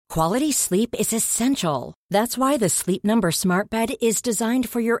Quality sleep is essential. That's why the Sleep Number Smart Bed is designed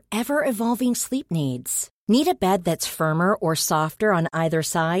for your ever-evolving sleep needs. Need a bed that's firmer or softer on either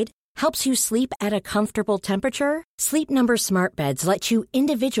side? Helps you sleep at a comfortable temperature? Sleep Number Smart Beds let you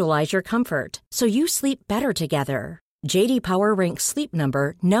individualize your comfort, so you sleep better together. J.D. Power ranks Sleep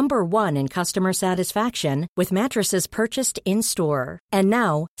Number number 1 in customer satisfaction with mattresses purchased in-store. And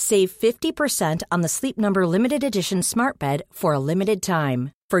now, save 50% on the Sleep Number Limited Edition Smart Bed for a limited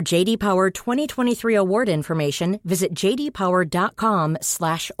time. For J.D. Power 2023 award information, visit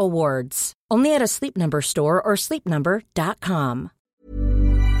jdpower.com/awards. Only at a Sleep Number store or sleepnumber.com.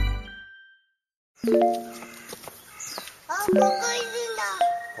 本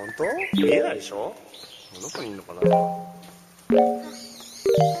当？見えないでしょ？どこにいるのかな？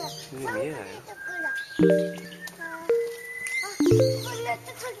見えないよ。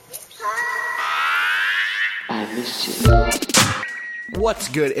I miss you. What's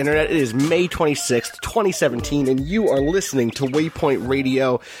good, Internet? It is May 26th, 2017, and you are listening to Waypoint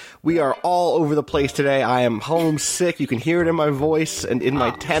Radio. We are all over the place today. I am homesick. You can hear it in my voice and in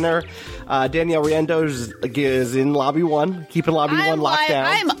my tenor. Danielle Riendos is in Lobby 1, keeping Lobby 1 locked down.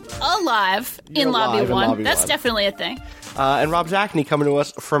 I'm alive in Lobby 1. That's definitely a thing. And Rob Zacny coming to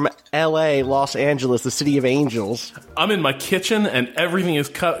us from L.A., Los Angeles, the city of angels. I'm in my kitchen, and everything is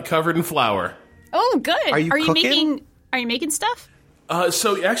covered in flour. Oh, good. Are you cooking? Are you making stuff?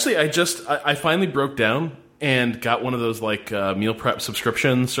 So actually, I finally broke down and got one of those meal prep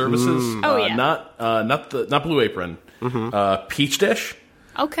subscription services. Not Blue Apron. Peach Dish.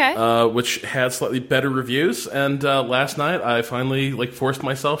 Okay. Which had slightly better reviews. And last night I finally forced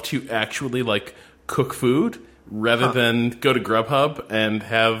myself to actually cook food rather than go to Grubhub and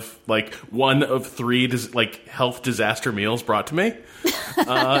have one of 3 health disaster meals brought to me.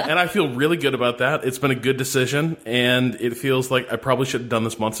 And I feel really good about that. It's been a good decision, and it feels like I probably should have done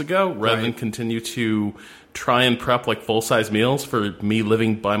this months ago rather than continue to try and prep full-size meals for me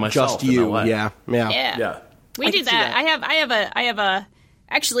living by myself. Just you, in LA. yeah. We do that. I have a.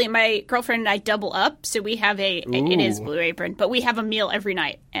 Actually, my girlfriend and I double up, so we have it is Blue Apron, but we have a meal every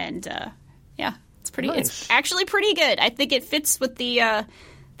night, and it's pretty. Nice. It's actually pretty good. I think it fits with the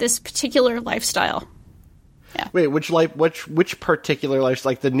this particular lifestyle. Yeah. Wait, which particular life?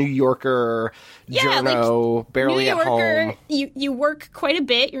 Like the New Yorker, journo, barely New Yorker, at home. You work quite a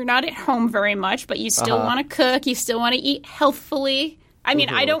bit. You're not at home very much, but you still want to cook. You still want to eat healthfully. I mean,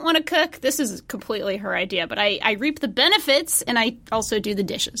 I don't want to cook. This is completely her idea, but I reap the benefits, and I also do the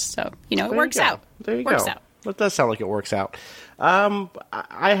dishes. So, it works out. There you go. That does sound like it works out.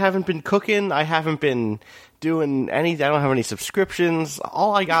 I haven't been cooking. I haven't been doing anything. I don't have any subscriptions.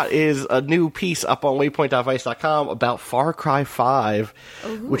 All I got is a new piece up on waypoint.vice.com about Far Cry 5,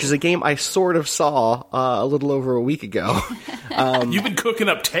 which is a game I sort of saw a little over a week ago. You've been cooking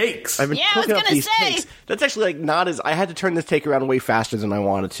up takes. I've been cooking up these takes. That's actually not as... I had to turn this take around way faster than I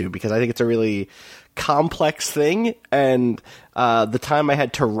wanted to because I think it's a really complex thing, and the time I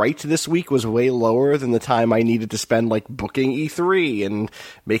had to write this week was way lower than the time I needed to spend booking E3 and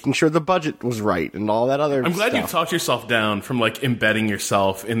making sure the budget was right and all that other stuff. I'm glad you talked yourself down from embedding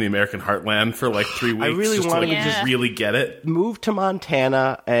yourself in the American heartland for 3 weeks. I really wanted to just really get it. Move to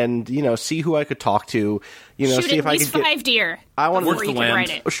Montana and see who I could talk to. Shoot see if at I least could 5 deer. I want to work the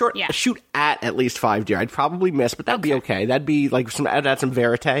land. Shoot at least 5 deer. I'd probably miss, but that'd be okay. That'd be add some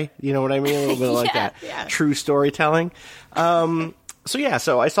verite. You know what I mean? A little bit like that. Yeah. True storytelling.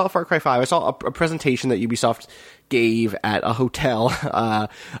 So I saw Far Cry 5. I saw a presentation that Ubisoft gave at a hotel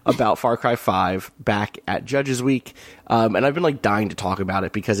about Far Cry 5 back at Judges Week, and I've been dying to talk about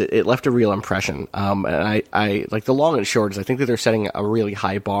it because it left a real impression. And I the long and short is I think that they're setting a really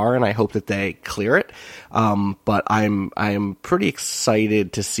high bar, and I hope that they clear it. But I'm pretty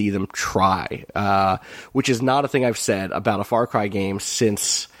excited to see them try, which is not a thing I've said about a Far Cry game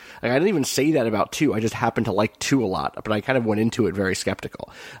since. I didn't even say that about 2. I just happened to like 2 a lot, but I kind of went into it very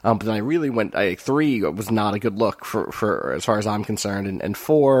skeptical. But then I really went... 3 was not a good look for as far as I'm concerned, and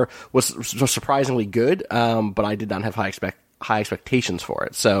 4 was surprisingly good, but I did not have high expectations for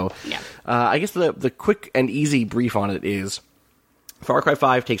it. So I guess the quick and easy brief on it is... Far Cry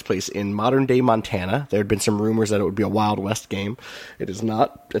 5 takes place in modern-day Montana. There had been some rumors that it would be a Wild West game. It is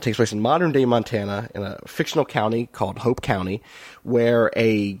not. It takes place in modern-day Montana in a fictional county called Hope County, where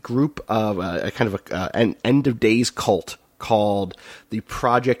a group of an end-of-days cult called the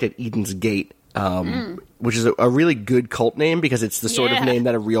Project at Eden's Gate which is a really good cult name because it's the sort of name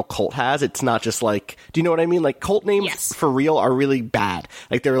that a real cult has. It's not just like, do you know what I mean? Like cult names for real are really bad.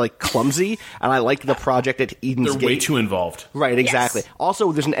 Like they're like clumsy, and I like the project at Eden's Gate. They're way too involved. Right, exactly. Yes.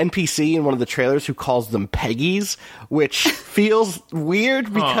 Also, there's an NPC in one of the trailers who calls them Peggies, which feels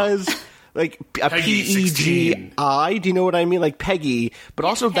weird because... Like a Pegi, do you know what I mean? Like Peggy, but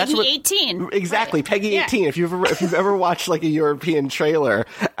also Peggy that's what 18. Exactly, right. Peggy 18. If you've ever watched like a European trailer,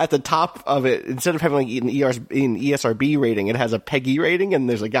 at the top of it, instead of having like an ESRB rating, it has a Peggy rating, and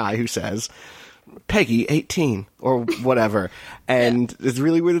there's a guy who says Peggy 18 or whatever, and it's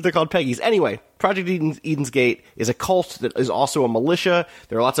really weird that they're called Peggies. Anyway, Project Eden's Gate is a cult that is also a militia.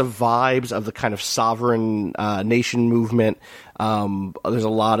 There are lots of vibes of the kind of sovereign nation movement. There's a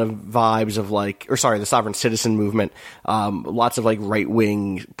lot of vibes of the sovereign citizen movement. Lots of like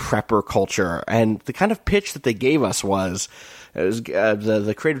right-wing prepper culture. And the kind of pitch that they gave us was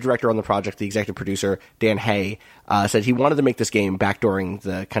the creative director on the project, the executive producer, Dan Hay, said he wanted to make this game back during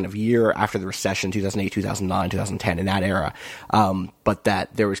the kind of year after the recession, 2008, 2009, 2010, in that era. But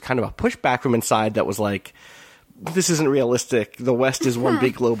that there was kind of a pushback from inside that was like, this isn't realistic. The West is one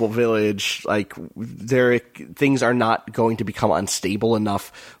big global village. Like, things are not going to become unstable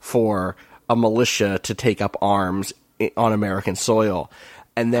enough for a militia to take up arms on American soil.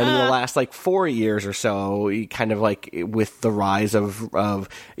 And then in the last 4 years or so, kind of like with the rise of I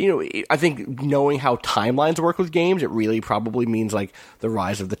think knowing how timelines work with games, it really probably means like the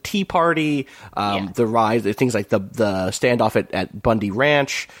rise of the Tea Party, the rise of things like the standoff at Bundy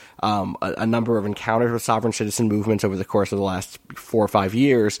Ranch, a number of encounters with sovereign citizen movements over the course of the last 4 or 5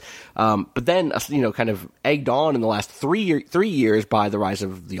 years. But then, kind of egged on in the last 3 years by the rise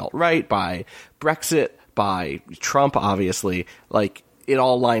of the alt-right, by Brexit, by Trump, obviously, it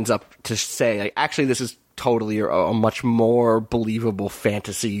all lines up to say, actually, this is totally a much more believable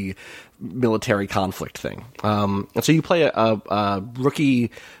fantasy military conflict thing. And so you play a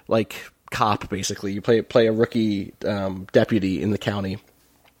rookie, cop, basically. You play a rookie deputy in the county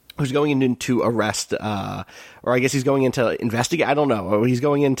who's going in to arrest, or I guess he's going in to investigate. I don't know. He's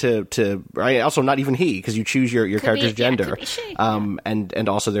going into also not even he, because you choose your character's gender, and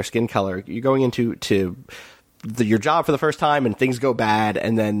also their skin color. You're going into your job for the first time, and things go bad,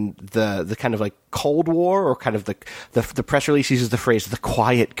 and then the kind of Cold War, or kind of the press release uses the phrase "the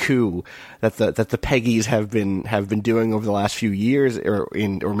quiet coup" that the Peggies have been doing over the last few years, or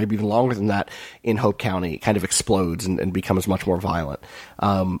maybe even longer than that, in Hope County, kind of explodes and becomes much more violent.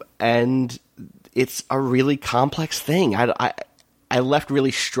 And it's a really complex thing. I left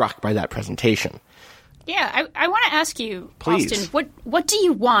really struck by that presentation. Yeah, I want to ask you, please, Austin, what do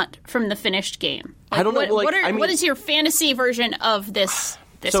you want from the finished game? I don't know. What is your fantasy version of this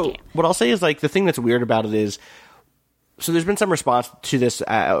game? What I'll say is, the thing that's weird about it is, so there's been some response to this,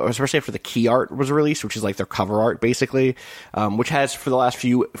 especially after the key art was released, which is their cover art, basically, which has for the last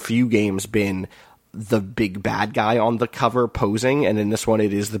few games been the big bad guy on the cover posing, and in this one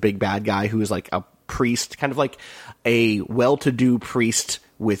it is the big bad guy who is a priest, kind of like a well-to-do priest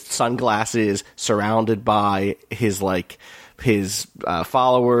with sunglasses, surrounded by his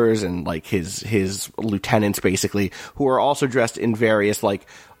followers and his lieutenants, basically, who are also dressed in various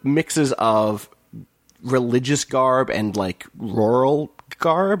mixes of religious garb and rural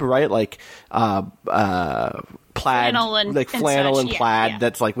garb, right? Plaid, flannel and plaid,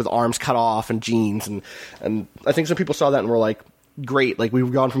 that's with arms cut off, and jeans, and I think some people saw that and were like, great,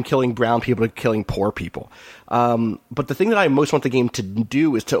 we've gone from killing brown people to killing poor people. But the thing that I most want the game to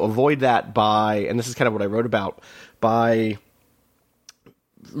do is to avoid that by, and this is kind of what I wrote about, by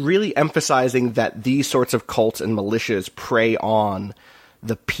really emphasizing that these sorts of cults and militias prey on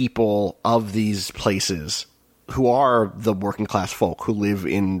the people of these places, who are the working class folk who live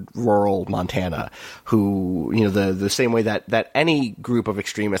in rural Montana, who, the same way that any group of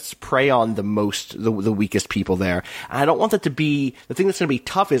extremists prey on the weakest people there. And I don't want that to be, the thing that's going to be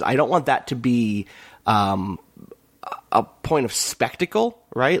tough is I don't want that to be a point of spectacle,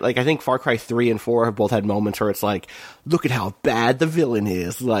 right? I think Far Cry 3 and 4 have both had moments where it's look at how bad the villain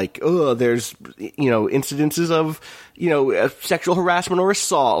is. There's, incidences of, sexual harassment or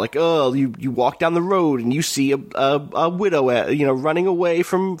assault. You walk down the road and you see a widow, running away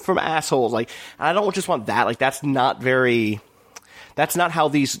from assholes. I don't just want that. That's not how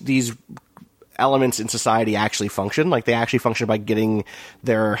these elements in society actually function. Like, they actually function by getting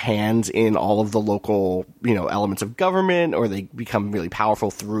their hands in all of the local, elements of government, or they become really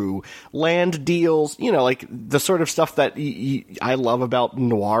powerful through land deals. Like, the sort of stuff that I love about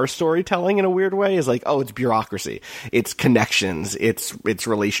noir storytelling in a weird way is like, it's bureaucracy, it's connections, it's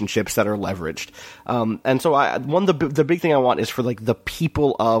relationships that are leveraged. And so the big thing I want is for, like, the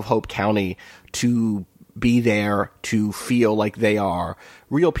people of Hope County to be there, to feel like they are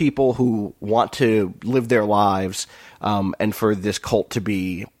real people who want to live their lives, and for this cult to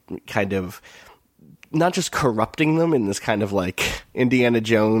be kind of not just corrupting them in this kind of like Indiana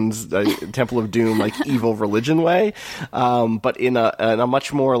Jones, Temple of Doom, like evil religion way, but in a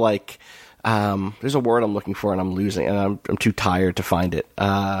much more like, there's a word I'm looking for and I'm losing, and I'm too tired to find it.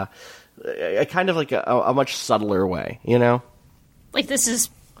 A kind of like a much subtler way, Like, this is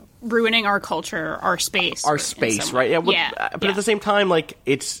ruining our culture, our space, right? Yeah, but at the same time, like,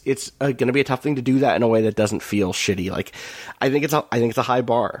 it's going to be a tough thing to do that in a way that doesn't feel shitty. Like, I think it's a high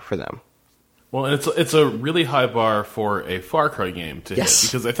bar for them. Well, and it's a really high bar for a Far Cry game to hit,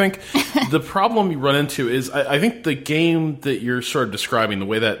 because I think the problem you run into is I think the game that you're sort of describing, the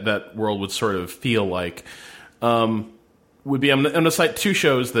way that world would sort of feel like, would be, I'm going to cite two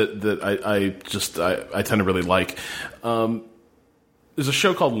shows that I tend to really like. There's a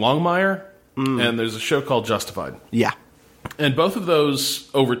show called Longmire, and there's a show called Justified. Yeah. And both of those,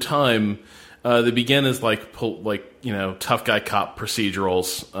 over time, they begin as like tough guy cop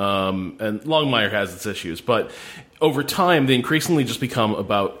procedurals, and Longmire has its issues, but over time they increasingly just become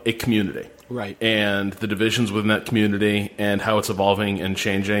about a community, right? And the divisions within that community and how it's evolving and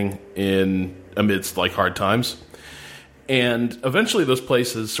changing amidst like hard times. And eventually those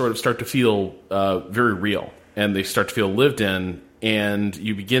places sort of start to feel very real, and they start to feel lived in. And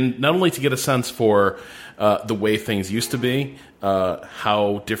you begin not only to get a sense for the way things used to be,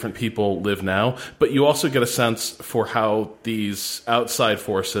 how different people live now, but you also get a sense for how these outside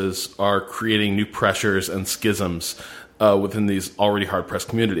forces are creating new pressures and schisms within these already hard-pressed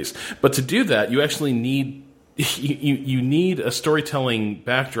communities. But to do that, you actually need you need a storytelling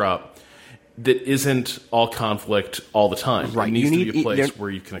backdrop that isn't all conflict all the time. Right. It needs to be a place where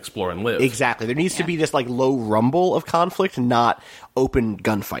you can explore and live. Exactly. There needs to be this like low rumble of conflict, not open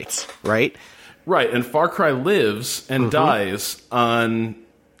gunfights, right? Right. And Far Cry lives and dies on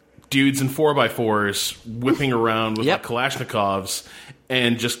dudes in 4x4s whipping around with like Kalashnikovs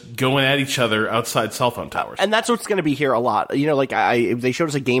and just going at each other outside cell phone towers. And that's what's going to be here a lot. Like they showed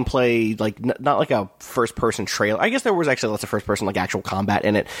us a gameplay, like not like a first-person trailer. I guess there was actually lots of first-person, like actual combat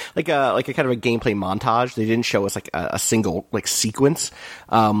in it, like a kind of a gameplay montage. They didn't show us like a single like sequence,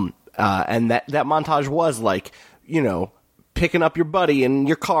 and that montage was like, picking up your buddy in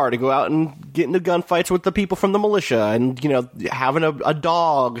your car to go out and get into gunfights with the people from the militia, and having a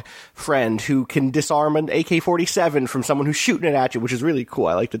dog friend who can disarm an AK-47 from someone who's shooting it at you, which is really cool.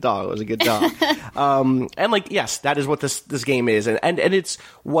 I like the dog; it was a good dog. And like, yes, that is what this game is, and it's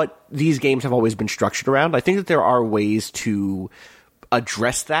what these games have always been structured around. I think that there are ways to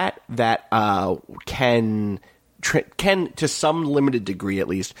address that can to some limited degree at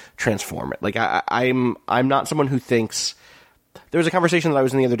least transform it. Like I'm not someone who thinks. There was a conversation that I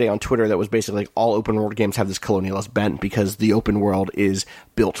was in the other day on Twitter that was basically like all open world games have this colonialist bent because the open world is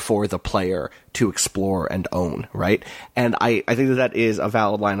built for the player to explore and own, right? And I think that is a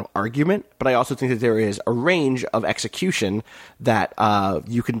valid line of argument, but I also think that there is a range of execution that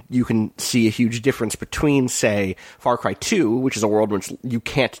you can see a huge difference between, say, Far Cry 2, which is a world in which you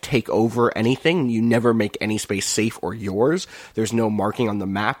can't take over anything, you never make any space safe or yours. There's no marking on the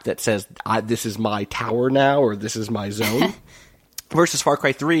map that says, this is my tower now, or this is my zone. Versus Far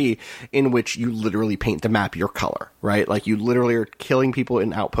Cry 3, in which you literally paint the map your color, right? Like, you literally are killing people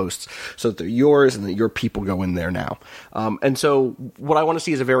in outposts so that they're yours and that your people go in there now. And so what I want to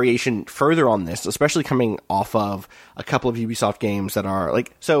see is a variation further on this, especially coming off of a couple of Ubisoft games that are,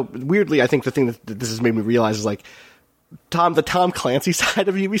 like... So, weirdly, I think the thing that this has made me realize is, like, the Tom Clancy side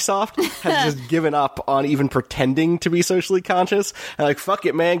of Ubisoft has just given up on even pretending to be socially conscious. And like, fuck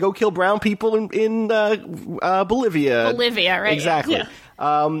it, man, go kill brown people in Bolivia. Bolivia, right? Exactly. Yeah.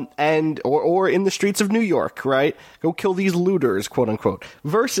 Or in the streets of New York, right? Go kill these looters, quote unquote.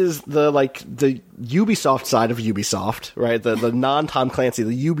 Versus the Ubisoft side of Ubisoft, right? The non-Tom Clancy,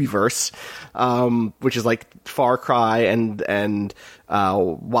 the Ubiverse, which is like Far Cry and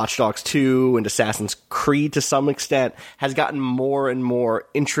Watch Dogs 2 and Assassin's Creed to some extent, has gotten more and more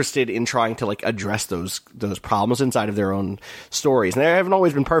interested in trying to like address those problems inside of their own stories. And they haven't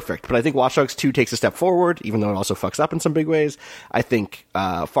always been perfect, but I think Watch Dogs 2 takes a step forward, even though it also fucks up in some big ways. I think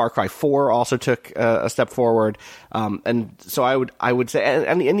Far Cry 4 also took a step forward. And so I would say,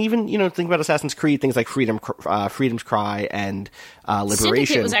 and even, think about Assassin's Creed, things like Freedom's Cry and Liberation.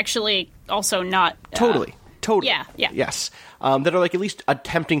 Syndicate was actually also not... Totally. Yeah. Yes. That are like at least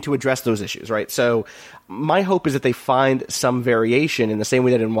attempting to address those issues, right? So my hope is that they find some variation in the same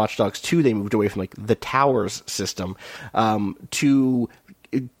way that in Watch Dogs 2 they moved away from like the towers system to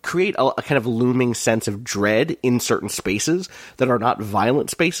create a kind of looming sense of dread in certain spaces that are not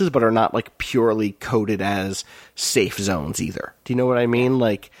violent spaces, but are not like purely coded as safe zones either. Do you know what I mean?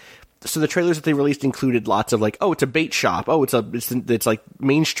 Like, so the trailers that they released included lots of like, oh, it's a bait shop. Oh, it's like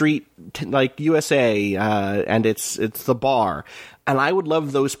Main Street, like USA, and it's the bar. And I would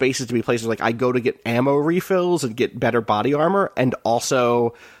love those spaces to be places like I go to get ammo refills and get better body armor, and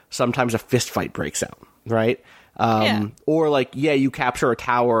also sometimes a fist fight breaks out, right? Or like, you capture a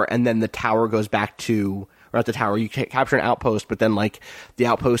tower and then the tower goes back to, or not the tower, you capture an outpost, but then like the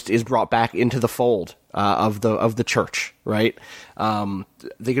outpost is brought back into the fold of the church, right?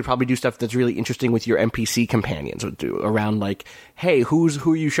 They could probably do stuff that's really interesting with your NPC companions around like, hey, who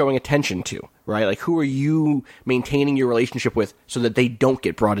are you showing attention to, right? Like, who are you maintaining your relationship with so that they don't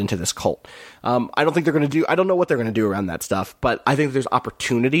get brought into this cult? I don't know what they're going to do around that stuff, but I think there's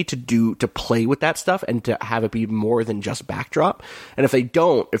opportunity to play with that stuff and to have it be more than just backdrop. And if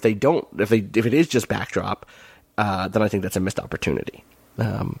it is just backdrop, then I think that's a missed opportunity.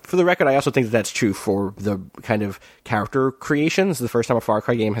 For the record, I also think that's true for the kind of character creation. This is the first time a Far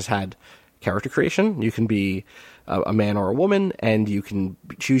Cry game has had character creation. You can be a man or a woman, and you can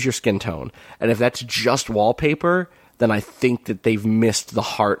choose your skin tone. And if that's just wallpaper, then I think that they've missed the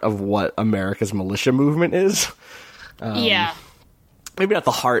heart of what America's militia movement is. Maybe not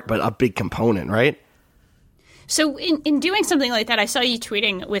the heart, but a big component, right? So in doing something like that, I saw you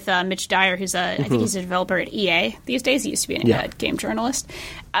tweeting with Mitch Dyer, who's I think he's a developer at EA these days. He used to be a game journalist,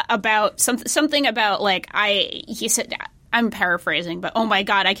 about something about like he said, I'm paraphrasing, but oh my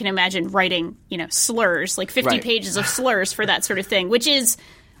God, I can imagine writing, slurs, like 50 pages of slurs for that sort of thing, which is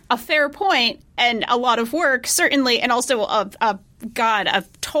a fair point and a lot of work, certainly, and also a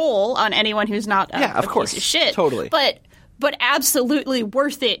toll on anyone who's not a piece of shit. Totally. But absolutely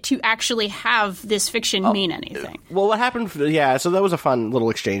worth it to actually have this fiction mean anything. Well, what happened? So that was a fun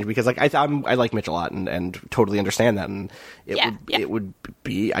little exchange because, like, I like Mitch a lot and totally understand that, and it would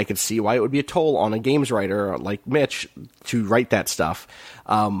be, I could see why it would be a toll on a games writer like Mitch to write that stuff.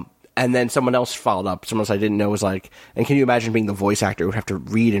 And then someone else followed up. Someone else I didn't know was like, and can you imagine being the voice actor who would have to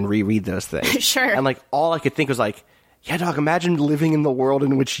read and reread those things? Sure. And like all I could think was like, yeah, dog, imagine living in the world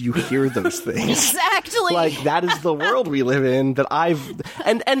in which you hear those things. Exactly. Like, that is the world we live in that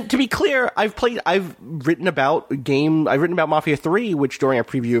and to be clear, I've written about Mafia 3, which during a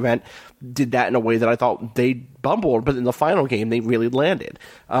preview event did that in a way that I thought they bumbled, but in the final game, they really landed.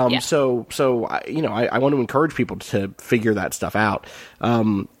 So I want to encourage people to figure that stuff out.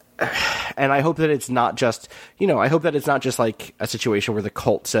 And I hope that it's not just, like a situation where the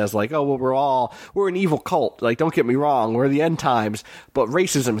cult says like, oh, well, we're an evil cult. Like, don't get me wrong. We're the end times, but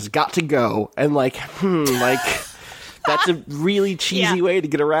racism has got to go. And like, that's a really cheesy way to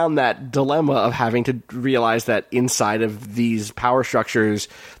get around that dilemma of having to realize that inside of these power structures,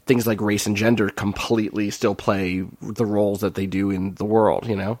 things like race and gender completely still play the roles that they do in the world,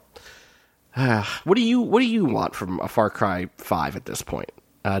 What do you want from a Far Cry 5 at this point?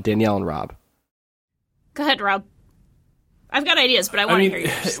 Danielle and Rob. Go ahead, Rob. I've got ideas, but I want to hear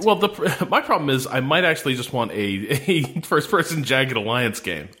yours. Well, my problem is I might actually just want a first-person Jagged Alliance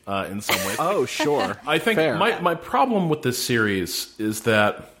game in some way. Oh, sure. I think my problem with this series is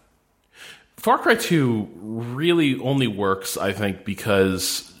that Far Cry 2 really only works, I think,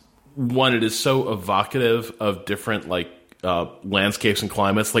 because, one, it is so evocative of different, like, landscapes and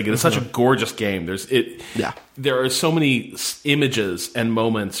climates. Like, it is such a gorgeous game. There are so many images and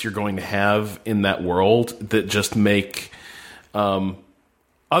moments you're going to have in that world that just make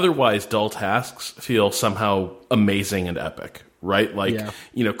otherwise dull tasks feel somehow amazing and epic, right? Like,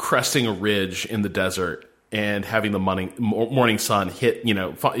 cresting a ridge in the desert and having the morning sun hit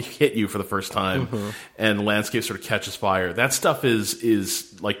you for the first time, and the landscape sort of catches fire. That stuff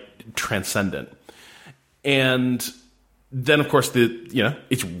is like transcendent. And then, of course,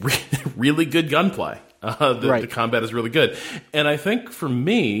 it's really good gunplay. The combat is really good. And I think, for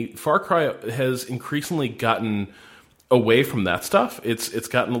me, Far Cry has increasingly gotten away from that stuff. It's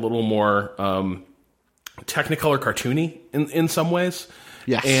gotten a little more Technicolor cartoony in some ways.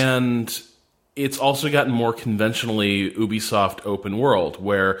 Yes. And it's also gotten more conventionally Ubisoft open world,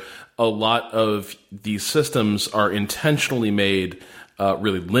 where a lot of these systems are intentionally made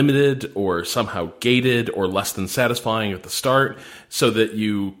really limited or somehow gated or less than satisfying at the start, so that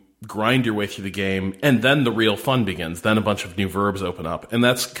you grind your way through the game, and then the real fun begins. Then a bunch of new verbs open up. And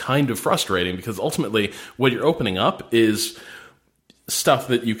that's kind of frustrating, because ultimately what you're opening up is stuff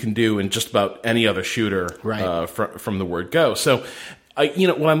that you can do in just about any other shooter from the word go. So,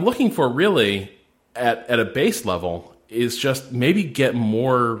 what I'm looking for really at a base level is just maybe get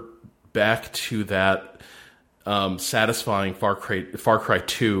more back to that satisfying Far Cry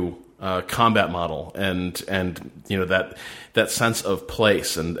 2 combat model, and that sense of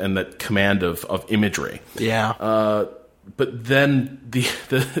place and that command of imagery. Yeah. But then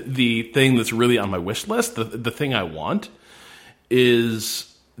the thing that's really on my wish list, the thing I want,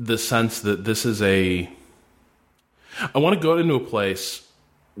 is the sense that this is I want to go into a place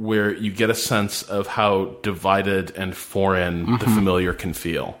where you get a sense of how divided and foreign the familiar can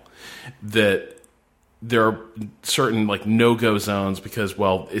feel. That there are certain no-go zones because,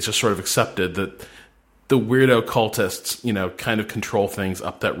 well, it's just sort of accepted that the weirdo cultists, kind of control things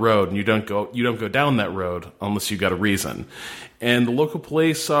up that road, and you don't go down that road unless you got a reason. And the local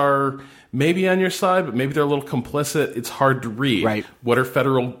police are maybe on your side, but maybe they're a little complicit. It's hard to read. Right. What are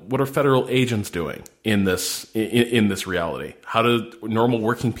federal agents doing in this reality? How do normal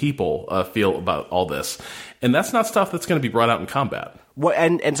working people feel about all this? And that's not stuff that's going to be brought out in combat. Well,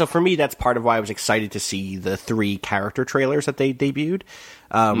 and so for me, that's part of why I was excited to see the 3 character trailers that they debuted.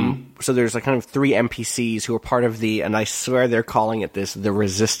 So there's kind of 3 NPCs who are part of and I swear they're calling it the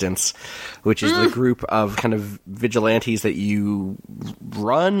Resistance, which is the group of kind of vigilantes that you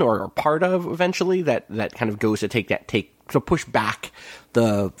run or are part of eventually that kind of goes to to push back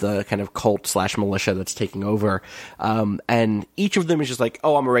the kind of cult / militia that's taking over. And each of them is just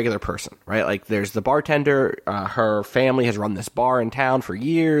I'm a regular person, right? There's the bartender, her family has run this bar in town for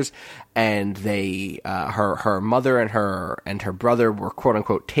years, and they, her mother and her brother were quote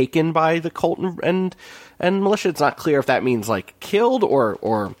unquote taken by the cult and militia. It's not clear if that means killed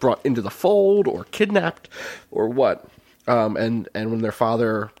or brought into the fold or kidnapped or what. And when their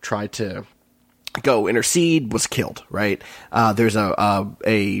father tried to go intercede, was killed, right? There's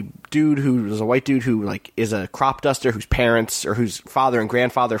a dude who's a white dude who is a crop duster whose parents or whose father and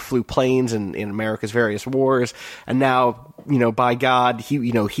grandfather flew planes in America's various wars, and now by God,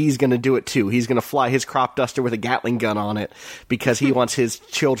 he's going to do it too. He's going to fly his crop duster with a Gatling gun on it because he wants his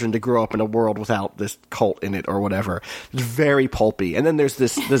children to grow up in a world without this cult in it or whatever. It's very pulpy. And then there's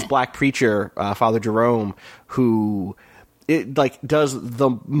this black preacher, Father Jerome, who does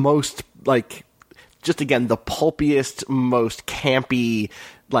the most just again the pulpiest, most campy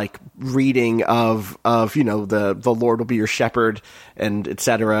reading of the Lord will be your shepherd and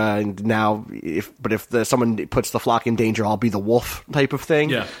etc. And now if someone puts the flock in danger, I'll be the wolf type of thing.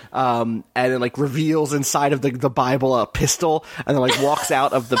 Yeah. And then reveals inside of the Bible a pistol, and then walks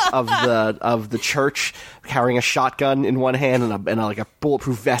out of the church carrying a shotgun in one hand and a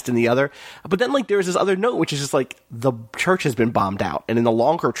bulletproof vest in the other. But then there's this other note which is just the church has been bombed out, and in the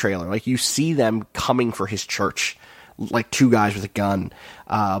longer trailer you see them coming for his church. 2 guys with a gun.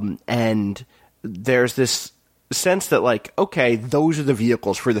 And there's this sense that okay, those are the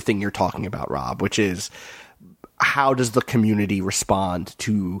vehicles for the thing you're talking about, Rob, which is how does the community respond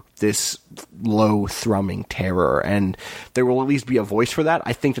to this low thrumming terror? And there will at least be a voice for that.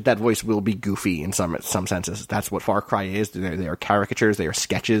 I think that voice will be goofy in some senses. That's what Far Cry is. They are caricatures. They are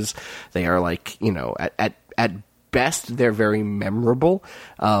sketches. They are at best, they're very memorable,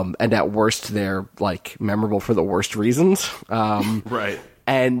 and at worst, they're memorable for the worst reasons. Right.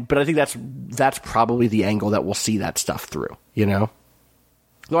 But I think that's probably the angle that we'll see that stuff through. Though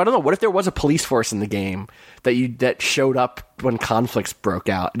I don't know. What if there was a police force in the game that showed up when conflicts broke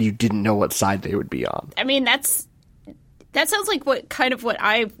out and you didn't know what side they would be on? I mean, that sounds like what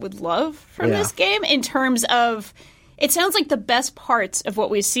I would love from this game in terms of. It sounds like the best parts of what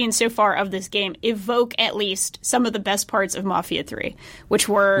we've seen so far of this game evoke at least some of the best parts of Mafia 3, which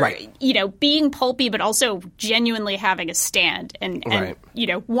were, being pulpy, but also genuinely having a stand and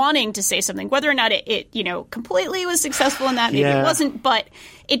wanting to say something. Whether or not it completely was successful in that, maybe it wasn't, but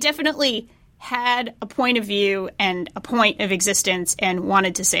it definitely had a point of view and a point of existence and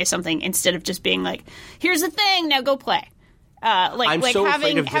wanted to say something instead of just being here's the thing, now go play. I'm so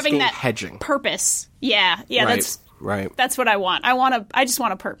afraid of having that hedging. Purpose. Yeah, right. Right. That's what I want. I just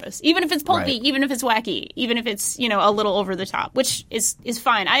want a purpose. Even if it's pulpy, even if it's wacky, even if it's, a little over the top, which is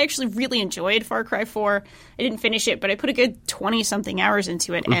fine. I actually really enjoyed Far Cry 4. I didn't finish it, but I put a good 20-something hours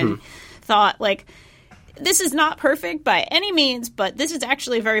into it and thought, this is not perfect by any means, but this is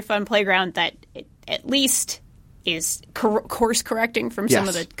actually a very fun playground that at least is course correcting from some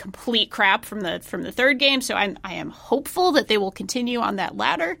of the complete crap from the third game. So I am hopeful that they will continue on that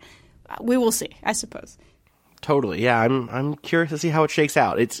ladder. We will see, I suppose. Totally, yeah. I'm curious to see how it shakes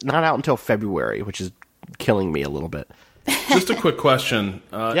out. It's not out until February, which is killing me a little bit. Just a quick question.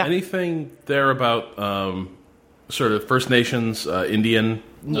 Anything there about sort of First Nations, Indian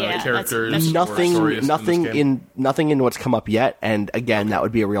characters? That's nothing in what's come up yet. And again, that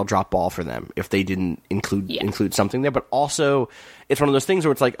would be a real drop ball for them if they didn't include something there. But also, it's one of those things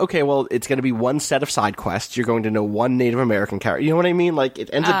where it's like, okay, well, it's going to be one set of side quests. You're going to know one Native American character. You know what I mean? Like, it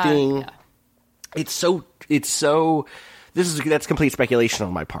ends up being... Yeah. It's so... That's complete speculation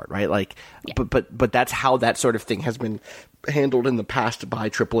on my part, right? Like, but that's how that sort of thing has been handled in the past by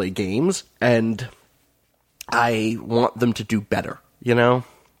AAA games, and I want them to do better, you know?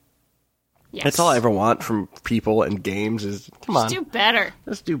 Yes. That's all I ever want from people and games is, come on. Just do better.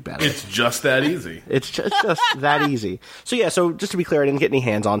 Let's do better. It's just that easy. It's just that easy. So yeah, so just to be clear, I didn't get any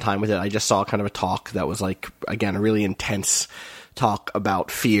hands-on time with it. I just saw kind of a talk that was like, again, a really intense talk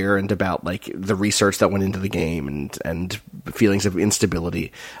about fear and about like the research that went into the game and feelings of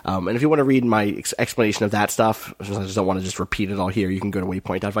instability. And if you want to read my explanation of that stuff, I just don't want to just repeat it all here, you can go to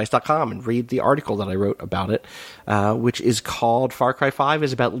waypoint.vice.com and read the article that I wrote about it, which is called Far Cry 5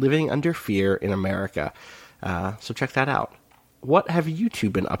 is about living under fear in America. So check that out. What have you two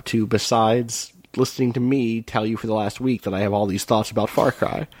been up to besides listening to me tell you for the last week that I have all these thoughts about Far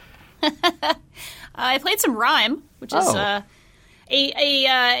Cry? I played some Rime, which is...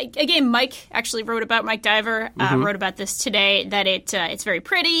 A game Mike actually wrote about. Mike Diver wrote about this today, that it's very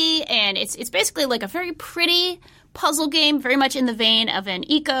pretty, and it's basically like a very pretty puzzle game, very much in the vein of an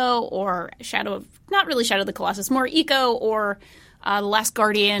Ico or not really Shadow of the Colossus, more Ico or The Last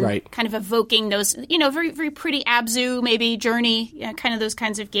Guardian, right. Kind of evoking those, very, very pretty Abzu, maybe Journey, kind of those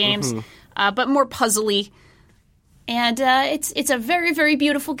kinds of games, but more puzzly. And it's a very, very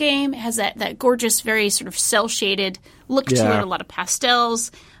beautiful game. It has that gorgeous, very sort of cell-shaded look to it, a lot of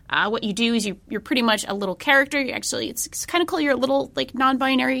pastels. What you do is you're pretty much a little character. It's kind of cool. You're a little like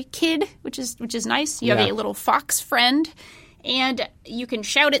non-binary kid, which is nice. You have a little fox friend, and you can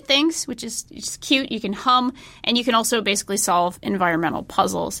shout at things, which is cute. You can hum, and you can also basically solve environmental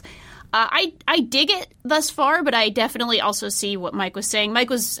puzzles. I dig it thus far, but I definitely also see what Mike was saying. Mike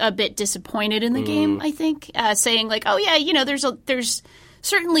was a bit disappointed in the game, I think, saying like, "Oh yeah, there's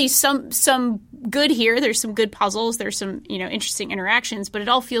certainly some good here. There's some good puzzles. There's some interesting interactions, but it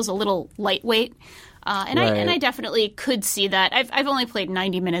all feels a little lightweight." And I definitely could see that. I've only played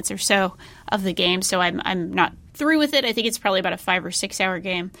 90 minutes or so of the game, so I'm not through with it. I think it's probably about a 5 or 6 hour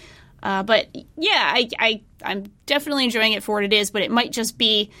game. But yeah, I'm definitely enjoying it for what it is, but it might just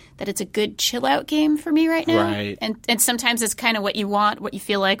be that it's a good chill out game for me right now. Right. And sometimes it's kind of what you want, what you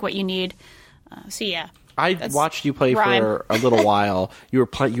feel like, what you need. So yeah. I watched you play for a little while. You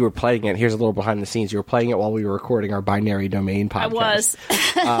were playing it. Here's a little behind the scenes. You were playing it while we were recording our Binary Domain podcast.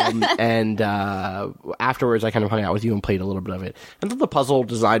 I was. And afterwards I kind of hung out with you and played a little bit of it. I thought the puzzle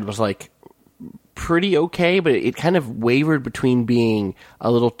design was like pretty okay, but it kind of wavered between being a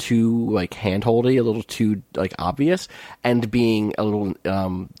little too like handholdy, a little too like obvious, and being a little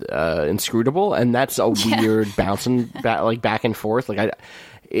inscrutable, and that's a weird bouncing back and forth. Like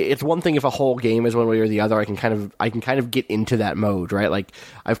it's one thing if a whole game is one way or the other. I can kind of get into that mode, right? Like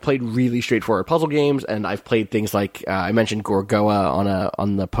I've played really straightforward puzzle games, and I've played things like I mentioned Gorgoa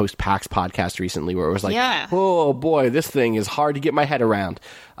on the Post PAX podcast recently, where it was like, oh boy, this thing is hard to get my head around.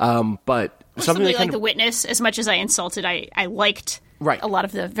 But something like The Witness, as much as I insulted, I liked a lot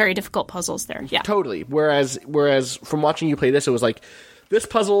of the very difficult puzzles there. Yeah, totally. Whereas from watching you play this, it was like, this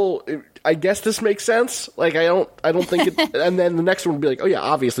puzzle, I guess this makes sense. Like I don't think it. And then the next one would be like, oh yeah,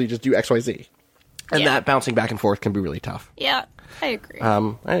 obviously just do X, Y, Z. And that bouncing back and forth can be really tough. Yeah, I agree.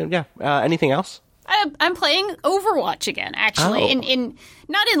 Anything else? I'm playing Overwatch again. Actually, in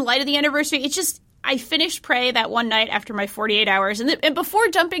not in light of the anniversary. It's just I finished Prey that one night after my 48 hours, and before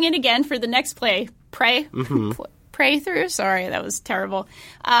jumping in again for the next Prey through. Sorry, that was terrible.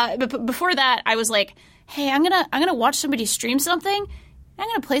 But before that, I was like, hey, I'm gonna watch somebody stream something. I'm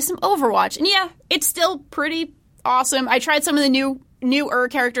going to play some Overwatch. And yeah, it's still pretty awesome. I tried some of the newer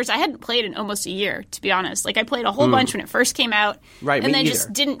characters. I hadn't played in almost a year, to be honest. Like, I played a whole bunch when it first came out. Right, and then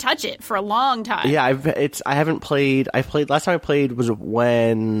just didn't touch it for a long time. Yeah, I haven't played. Last time I played was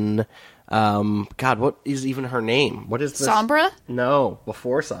when, God, what is even her name? What is this? Sombra? No,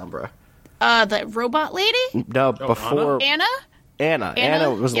 before Sombra. The robot lady? No, before. Anna?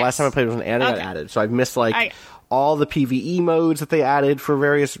 Anna was the last time I played was when Anna got added. So I've missed all the PvE modes that they added for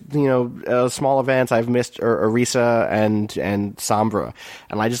various, small events. I've missed Orisa and Sombra,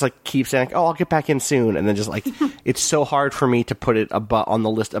 and I just like keep saying, "Oh, I'll get back in soon," and then just like it's so hard for me to put it on the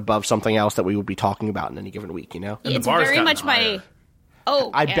list above something else that we would be talking about in any given week. It's very much my.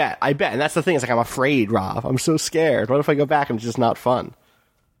 Oh, I bet, and that's the thing. It's like I'm afraid, Rob. I'm so scared. What if I go back and it's just not fun?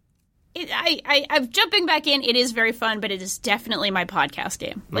 I'm jumping back in. It is very fun, but it is definitely my podcast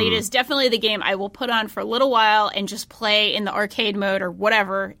game. Like, it is definitely the game I will put on for a little while and just play in the arcade mode or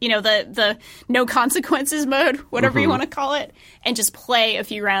whatever, the no consequences mode, whatever you want to call it, and just play a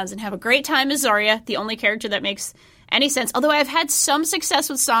few rounds and have a great time as Zarya, the only character that makes any sense. Although I've had some success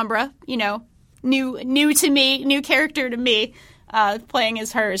with Sombra, new to me, new character to me. Playing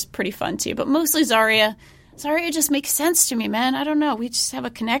as her is pretty fun too, but mostly Zarya. Zarya just makes sense to me, man. I don't know. We just have a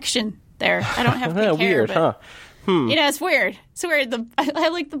connection there. I don't have pink hair. Weird, huh? It's weird. It's weird. I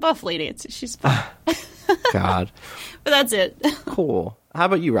like the buff lady. She's fun. God. But that's it. Cool. How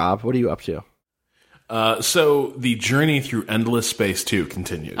about you, Rob? What are you up to? So the journey through Endless Space 2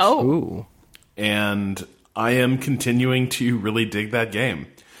 continues. Oh. Ooh. And I am continuing to really dig that game.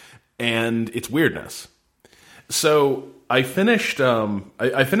 And its weirdness. So I finished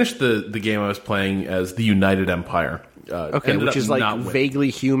the game I was playing as the United Empire. Which is like vaguely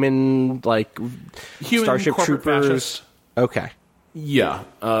human, like human Starship Troopers. Fascist. Okay. Yeah.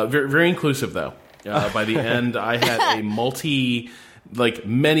 Very, very inclusive, though. By the end, I had a many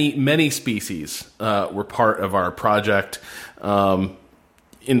species were part of our project. In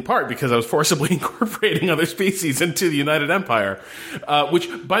part because I was forcibly incorporating other species into the United Empire, which,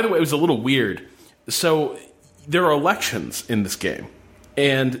 by the way, was a little weird. So there are elections in this game,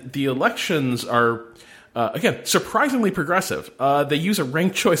 and the elections are, again, surprisingly progressive. They use a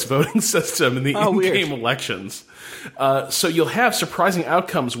ranked choice voting system in the in-game elections. So you'll have surprising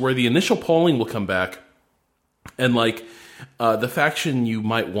outcomes where the initial polling will come back, and the faction you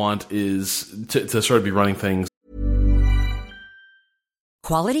might want is to sort of be running things.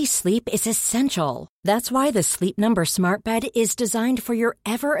 Quality sleep is essential. That's why the Sleep Number Smart Bed is designed for your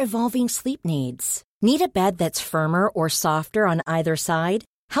ever-evolving sleep needs. Need a bed that's firmer or softer on either side?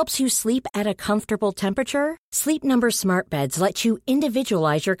 Helps you sleep at a comfortable temperature? Sleep Number Smart Beds let you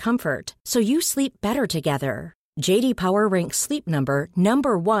individualize your comfort, so you sleep better together. J.D. Power ranks Sleep Number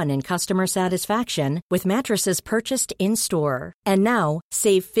number 1 in customer satisfaction with mattresses purchased in-store. And now,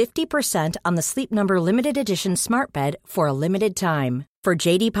 save 50% on the Sleep Number Limited Edition Smart Bed for a limited time. For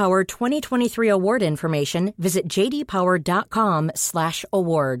J.D. Power 2023 award information, visit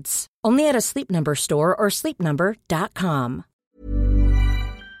jdpower.com/awards. Only at a Sleep Number store or sleepnumber.com.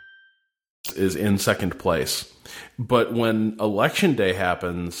 Is in second place. But when Election Day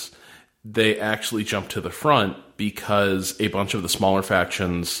happens, they actually jump to the front because a bunch of the smaller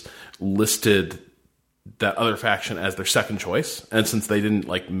factions listed that other faction as their second choice, and since they didn't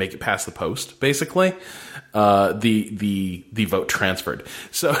make it past the post, basically, the vote transferred.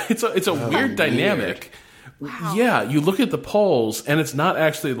 So it's a weird dynamic. Wow. Yeah, you look at the polls, and it's not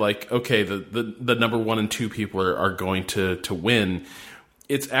actually the number 1 and 2 people are going to win.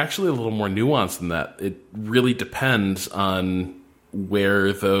 It's actually a little more nuanced than that. It really depends on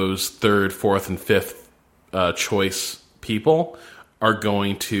where those third, fourth, and fifth choice people are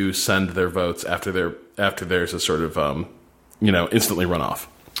going to send their votes after there's a sort of instantly runoff.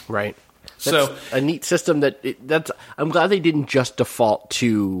 Right. That's a neat system. I'm glad they didn't just default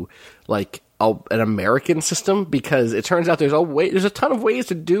to an American system, because it turns out there's a ton of ways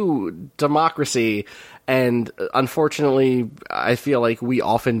to do democracy. And unfortunately, I feel like we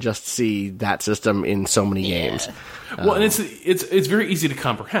often just see that system in so many games. Well, and it's very easy to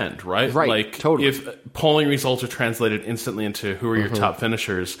comprehend, right? Right, totally. If polling results are translated instantly into who are your top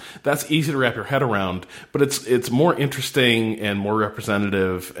finishers, that's easy to wrap your head around. But it's more interesting and more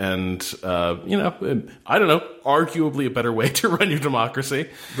representative, and I don't know, arguably a better way to run your democracy.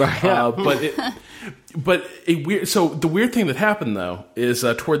 Right. So the weird thing that happened though is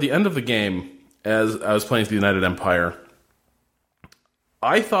toward the end of the game, as I was playing the United Empire,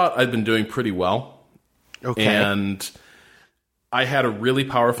 I thought I'd been doing pretty well. Okay. And I had a really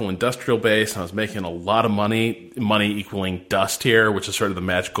powerful industrial base, and I was making a lot of money equaling dust here, which is sort of the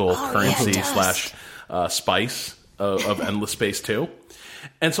magical currency / spice of Endless Space 2.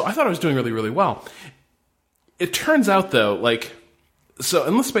 And so I thought I was doing really, really well. It turns out, though, so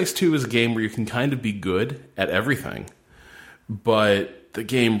Endless Space 2 is a game where you can kind of be good at everything, but the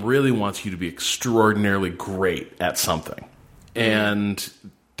game really wants you to be extraordinarily great at something. And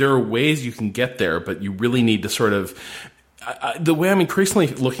there are ways you can get there, but you really need to sort of... the way I'm increasingly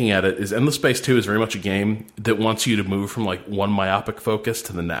looking at it is Endless Space 2 is very much a game that wants you to move from one myopic focus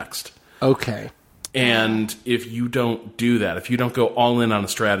to the next. Okay. And if you don't do that, if you don't go all in on a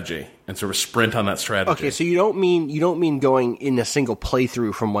strategy and sort of sprint on that strategy. Okay, so you don't mean going in a single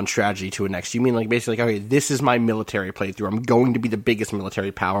playthrough from one strategy to the next. You mean like basically like, okay, this is my military playthrough. I'm going to be the biggest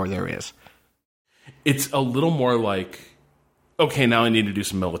military power there is. It's a little more like, okay, now I need to do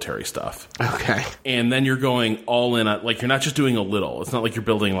some military stuff. Okay. And then you're going all in on, like, you're not just doing a little. It's not like you're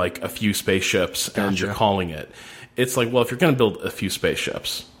building like a few spaceships and you're calling it. It's like, well, if you're going to build a few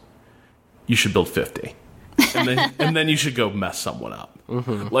spaceships, you should build 50. And then you should go mess someone up.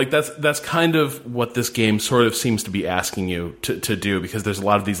 Mm-hmm. Like, that's kind of what this game sort of seems to be asking you to do, because there's a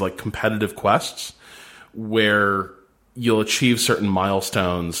lot of these, like, competitive quests where you'll achieve certain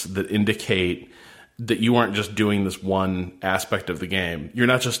milestones that indicate that you aren't just doing this one aspect of the game. You're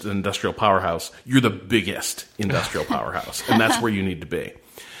not just an industrial powerhouse. You're the biggest industrial powerhouse, and that's where you need to be.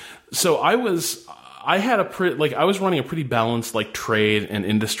 So I was running a pretty balanced like trade and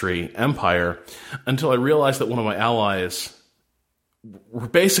industry empire until I realized that one of my allies were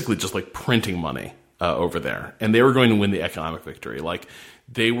basically just like printing money over there, and they were going to win the economic victory. Like,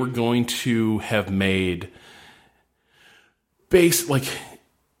 they were going to have made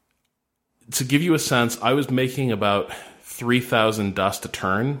to give you a sense, I was making about 3,000 dust a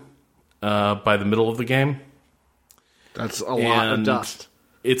turn by the middle of the game. That's a lot of dust.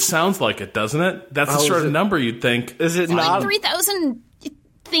 It sounds like it, doesn't it? That's the sort of number you'd think. Is it not? Like 3,000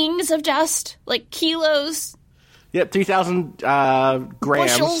 things of dust? Like kilos? Yep, 3,000 grams.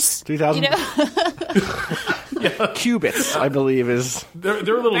 Bushels? 3,000 cubits, I believe is. There were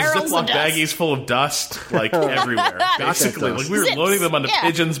little Ziploc baggies full of dust, like, everywhere. Basically, like, we were loading them onto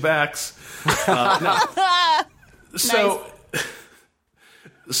pigeons' backs. So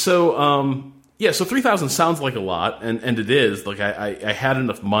 3,000 sounds like a lot, and it is. Like, I had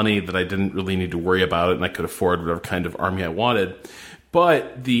enough money that I didn't really need to worry about it, and I could afford whatever kind of army I wanted.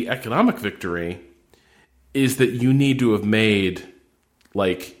 But the economic victory is that you need to have made,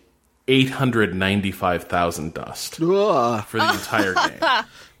 like, 895,000 dust for the entire game.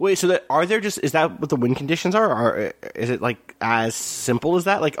 Wait, so is that what the win conditions are? Or is it like as simple as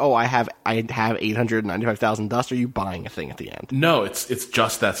that? Like, oh, I have 895,000 dust. Or are you buying a thing at the end? No, it's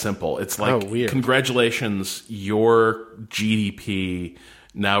just that simple. It's like, weird. Congratulations, your GDP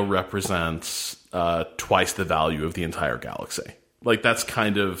now represents twice the value of the entire galaxy. Like, that's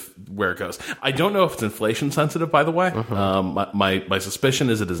kind of where it goes. I don't know if it's inflation sensitive, by the way. My suspicion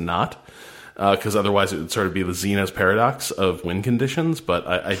is it is not, because otherwise it would sort of be the Xenos paradox of win conditions, but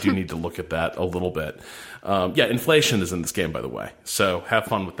I do need to look at that a little bit. Inflation is in this game, by the way, so have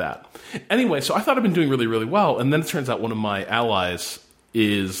fun with that. Anyway, so I thought I'd been doing really, really well, and then it turns out one of my allies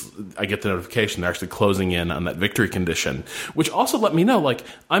I get the notification they're actually closing in on that victory condition, which also let me know, like,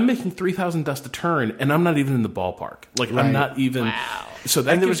 I'm making 3,000 dust a turn, and I'm not even in the ballpark. Like, right. I'm not even... Wow. So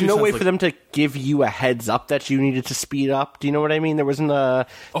that and there was no way for them to give you a heads up that you needed to speed up. Do you know what I mean? There wasn't a...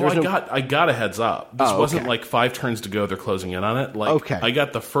 I got a heads up. This wasn't like 5 turns to go, they're closing in on it. Like, I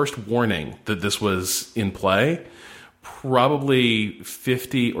got the first warning that this was in play, probably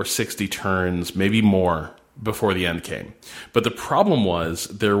 50 or 60 turns, maybe more, before the end came. But the problem was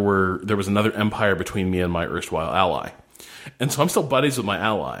there was another empire between me and my erstwhile ally. And so I'm still buddies with my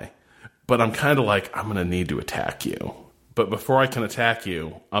ally, but I'm kind of like, I'm going to need to attack you. But before I can attack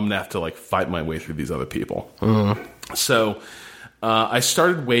you, I'm going to have to like fight my way through these other people. So I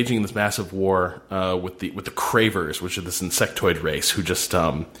started waging this massive war with the Cravers, which are this insectoid race who just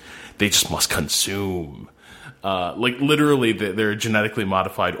they just must consume. Like, literally, they're a genetically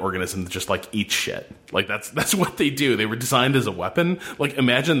modified organism that just, like, eats shit. Like, that's what they do. They were designed as a weapon. Like,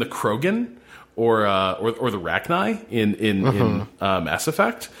 imagine the Krogan or the Rachni in Mass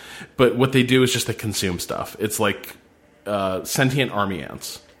Effect. But what they do is just they consume stuff. It's like sentient army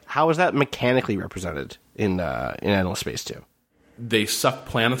ants. How is that mechanically represented in Endless Space 2? They suck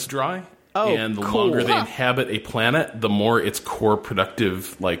planets dry. And the longer they inhabit a planet, the more its core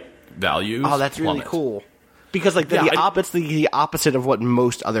productive, like, values that's plummet. really cool. Because, like, the opposite of what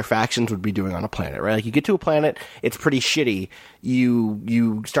most other factions would be doing on a planet, right? Like, you get to a planet, it's pretty shitty.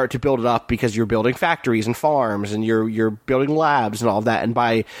 You start to build it up because you're building factories and farms, and you're building labs and all of that. And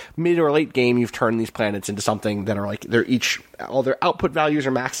by mid or late game, you've turned these planets into something that are, like, all their output values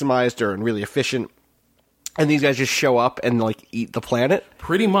are maximized or really efficient. And these guys just show up and, like, eat the planet?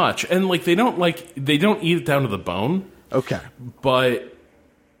 Pretty much. And, like, they don't eat it down to the bone. Okay. But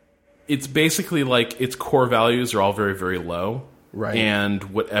it's basically like its core values are all very, very low. Right. And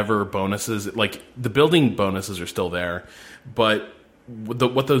whatever bonuses, like, the building bonuses are still there, but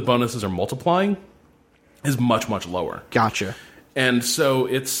what those bonuses are multiplying is much, much lower. Gotcha. And so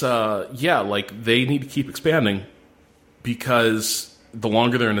it's, like, they need to keep expanding because the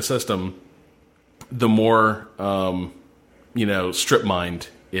longer they're in the system, the more strip mined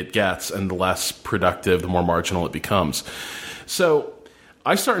it gets, and the less productive, the more marginal it becomes. So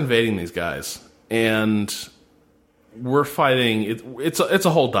I start invading these guys, and we're fighting. It's a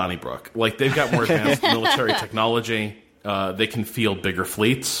whole Donnybrook. Like, they've got more advanced military technology. They can field bigger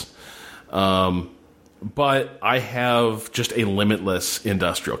fleets. But I have just a limitless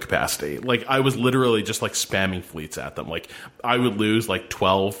industrial capacity. Like, I was literally just, like, spamming fleets at them. Like, I would lose, like,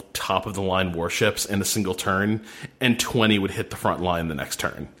 12 top-of-the-line warships in a single turn, and 20 would hit the front line the next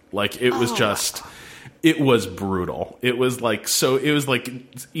turn. Like, it was just... It was brutal. It was like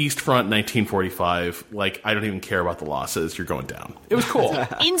East Front 1945. Like, I don't even care about the losses. You're going down. It was cool.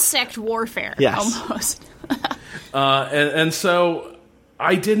 Insect warfare. Yes. Almost. And so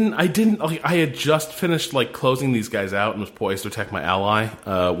I didn't. Like, I had just finished like closing these guys out and was poised to attack my ally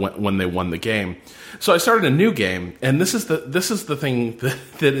when they won the game. So I started a new game, and this is the thing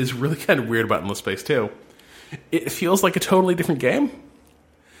that is really kind of weird about Endless Space 2. It feels like a totally different game.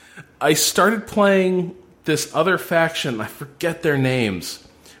 I started playing this other faction. I forget their names,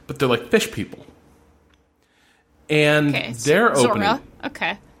 but they're like fish people. And their opening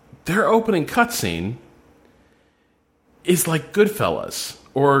cutscene is like Goodfellas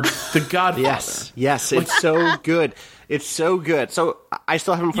or The Godfather. Yes, it's so good. It's so good. So I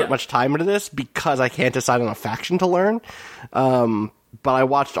still haven't put much time into this because I can't decide on a faction to learn. But I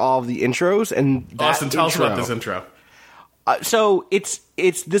watched all of the intros, and Austin, tell us about this intro. So it's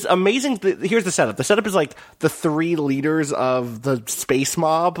this amazing. Here's the setup. The setup is like the three leaders of the space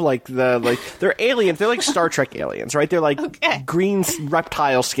mob. They're aliens. They're like Star Trek aliens, right? They're like green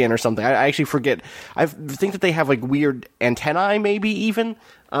reptile skin or something. I actually forget. I think that they have like weird antennae, maybe even.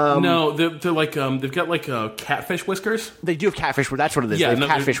 No, they're like they've got like catfish whiskers. They do have catfish. That's what it is. Yeah, they have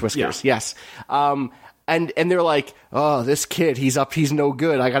catfish whiskers. Yeah. Yes. And they're like, oh, this kid, he's no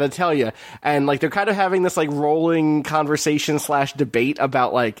good, I gotta tell you. And like, they're kind of having this like rolling conversation / debate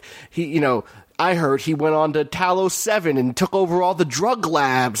about like, I heard he went on to Talos 7 and took over all the drug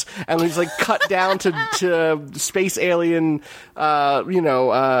labs, and he's like cut down to space alien, Ray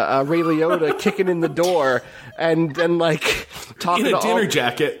Liotta kicking in the door and like talking in a dinner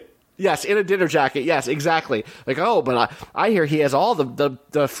jacket. Yes, in a dinner jacket. Yes, exactly. Like, oh, but I hear he has all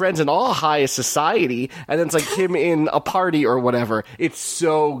the friends in all high society, and then it's like him in a party or whatever. It's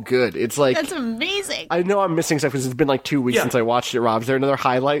so good. It's like, that's amazing. I know I'm missing stuff because it's been like 2 weeks since I watched it. Rob, is there another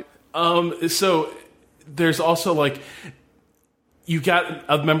highlight? So there's also like, you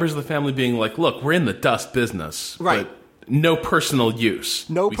got members of the family being like, look, we're in the dust business, right? But no personal use.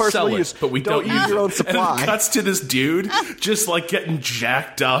 No personal use. But we don't use your own supply. And it cuts to this dude just like getting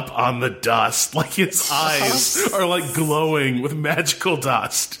jacked up on the dust. Like, his eyes are like glowing with magical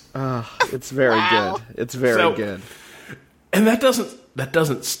dust. It's very good. It's very good. And that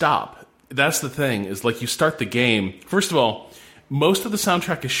doesn't stop. That's the thing, is like, you start the game. First of all, most of the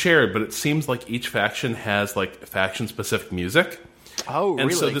soundtrack is shared, but it seems like each faction has like faction specific music. Oh, really?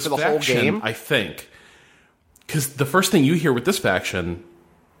 And so this for the faction, whole game? I think, because the first thing you hear with this faction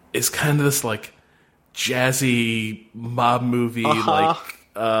is kind of this like jazzy mob movie,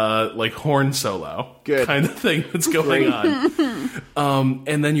 like horn solo kind of thing that's going on.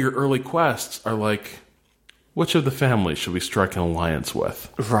 And then your early quests are like, which of the families should we strike an alliance with?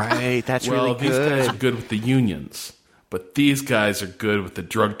 Right, that's really good. These guys are good with the unions, but these guys are good with the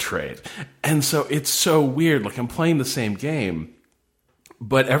drug trade. And so it's so weird. Like, I'm playing the same game,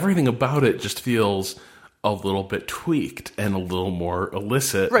 but everything about it just feels a little bit tweaked and a little more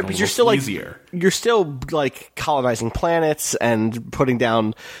illicit, right? But you're still like colonizing planets and putting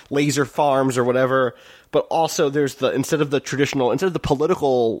down laser farms or whatever. But also, there's instead of the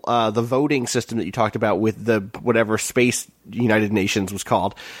political, the voting system that you talked about with the whatever Space United Nations was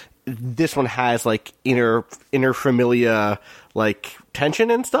called. This one has like inter familia like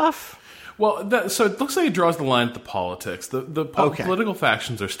tension and stuff. Well, so it looks like it draws the line at the politics. The political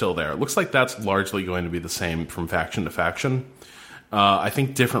factions are still there. It looks like that's largely going to be the same from faction to faction. I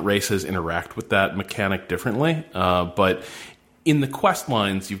think different races interact with that mechanic differently. But in the quest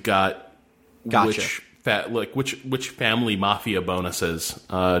lines, you've got which family mafia bonuses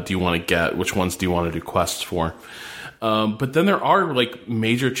do you want to get? Which ones do you want to do quests for? But then there are like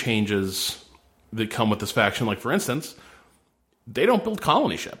major changes that come with this faction. Like, for instance, they don't build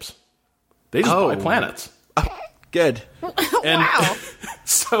colony ships. They just buy planets. Good. And wow.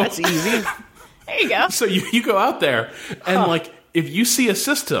 So that's easy. There you go. So you go out there, and like, if you see a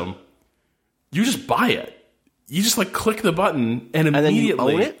system, you just buy it. You just like click the button, and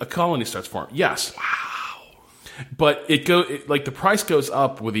immediately a colony starts forming. Yes. Wow. But like the price goes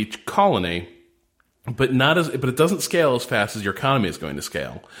up with each colony, but it doesn't scale as fast as your economy is going to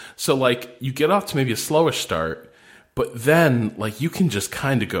scale. So like you get off to maybe a slowish start, but then like you can just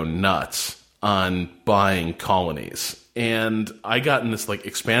kind of go nuts on buying colonies. And I got in this like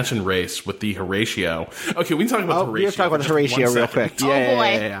expansion race with the Horatio. Okay, we can talk about the Horatio. We're talking about the Horatio real quick.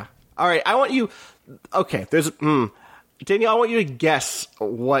 Yeah. All right, I want you. Okay, Danielle, I want you to guess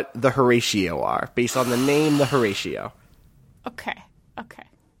what the Horatio are based on the name, the Horatio. Okay.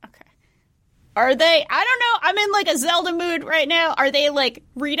 Are they? I don't know. I'm in like a Zelda mood right now. Are they like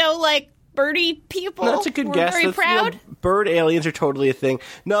Rito, like birdie people? No, that's a good We're guess. Very proud. Bird aliens are totally a thing.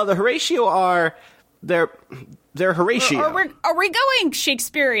 No, the Horatio are they're Horatio. Are we going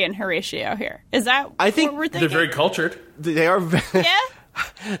Shakespearean Horatio here? Is that? I think what we're thinking? They're very cultured. They are.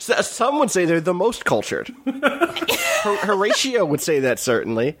 Yeah. Some would say they're the most cultured. Horatio would say that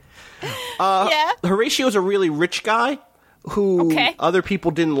certainly. Yeah. Horatio is a really rich guy who other people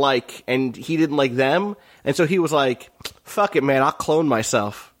didn't like, and he didn't like them, and so he was like, "Fuck it, man! I'll clone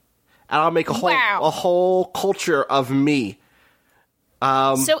myself, and I'll make a whole culture of me."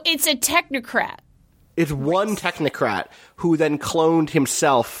 So it's a technocrat. It's one technocrat who then cloned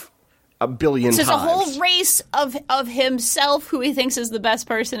himself a billion times. So it's a whole race of himself who he thinks is the best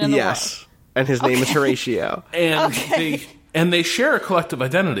person in the world. Yes, and his name is Horatio. And they share a collective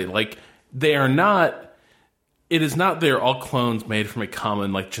identity. Like they are not. It is not they're all clones made from a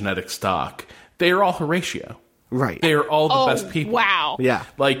common like genetic stock. They are all Horatio. Right. They are all the best people. Wow. Yeah.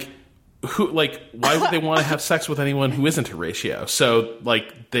 Like why would they want to have sex with anyone who isn't Horatio? So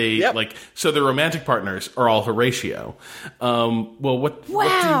so their romantic partners are all Horatio. What do you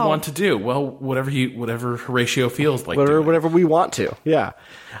want to do? Well, whatever Horatio feels like. Whatever we want to. Yeah.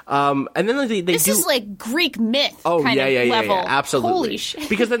 And then they this do is like Greek myth. Oh kind of level. Yeah, absolutely. Holy shit!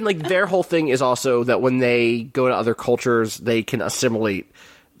 Because then like their whole thing is also that when they go to other cultures, they can assimilate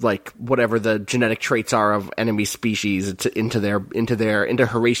like whatever the genetic traits are of enemy species into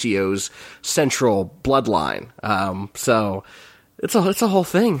Horatio's central bloodline. So it's a whole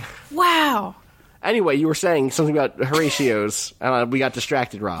thing. Wow. Anyway, you were saying something about Horatios, and we got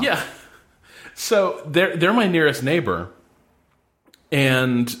distracted, Rob. Yeah. So they're my nearest neighbor,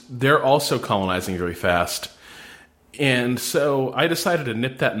 and they're also colonizing really fast. And so I decided to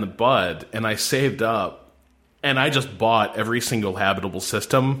nip that in the bud, and I saved up. And I just bought every single habitable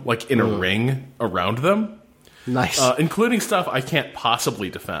system, like in a ring around them. Nice. Including stuff I can't possibly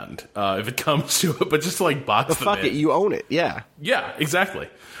defend if it comes to it, but just to like box them fuck in. it, you own it, yeah. Yeah, exactly.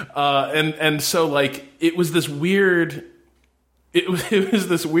 And so like it was this weird. It was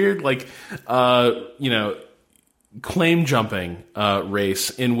this weird like claim jumping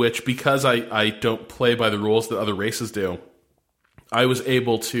race in which, because I don't play by the rules that other races do, I was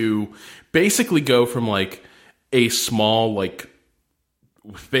able to basically go from like a small like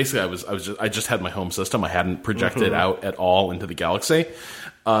basically I just had my home system. I hadn't projected out at all into the galaxy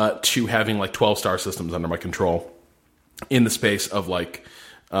to having like 12 star systems under my control in the space of like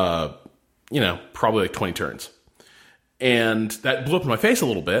probably like 20 turns. And that blew up in my face a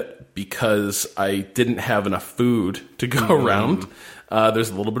little bit because I didn't have enough food to go around. There's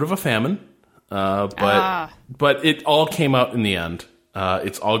a little bit of a famine, but it all came out in the end.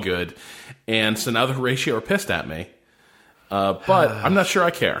 It's all good. And so now the Horatio are pissed at me. But I'm not sure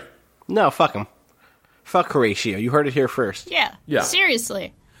I care. No, fuck him. Fuck Horatio. You heard it here first. Yeah.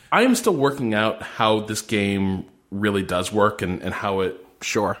 Seriously. I am still working out how this game really does work and how it...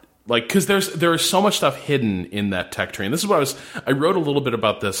 Sure. Like, because there is so much stuff hidden in that tech tree. And this is what I wrote a little bit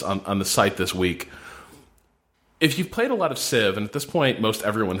about this on the site this week. If you've played a lot of Civ, and at this point most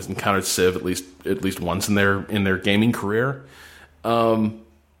everyone has encountered Civ at least once in their gaming career,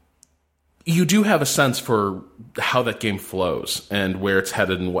 you do have a sense for how that game flows and where it's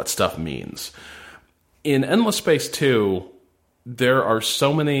headed and what stuff means. In Endless Space 2, there are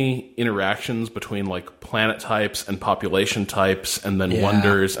so many interactions between like planet types and population types and then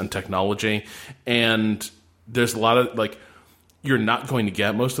wonders and technology. And there's a lot of like, you're not going to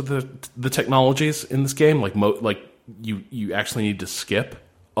get most of the technologies in this game. Like you actually need to skip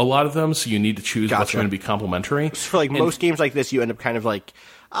a lot of them. So you need to choose what's going to be complementary. For like most games like this, you end up kind of like,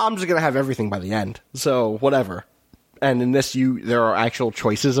 I'm just going to have everything by the end. So whatever. And in this, there are actual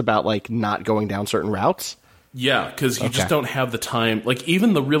choices about like not going down certain routes. Yeah, because you just don't have the time. Like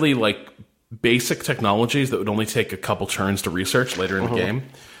even the really like basic technologies that would only take a couple turns to research later in the game,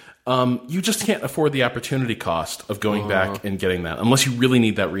 you just can't afford the opportunity cost of going back and getting that unless you really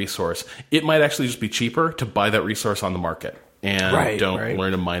need that resource. It might actually just be cheaper to buy that resource on the market and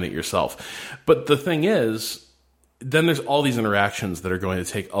learn to mine it yourself. But the thing is, then there's all these interactions that are going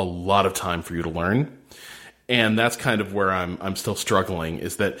to take a lot of time for you to learn. And that's kind of where I'm still struggling,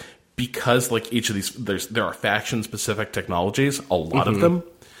 is that because like each of these, there are faction specific technologies, a lot of them.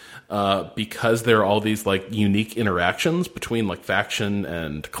 Because there are all these like unique interactions between like faction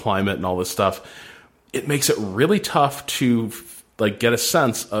and climate and all this stuff, it makes it really tough to like get a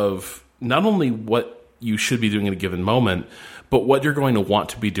sense of not only what you should be doing at a given moment, but what you're going to want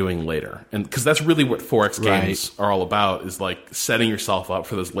to be doing later. And because that's really what 4X games are all about, is like setting yourself up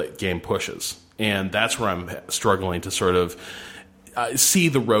for those late game pushes. And that's where I'm struggling to sort of see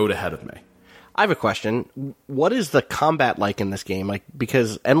the road ahead of me. I have a question. What is the combat like in this game? Like,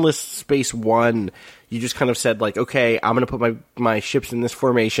 because Endless Space 1, you just kind of said, like, okay, I'm going to put my ships in this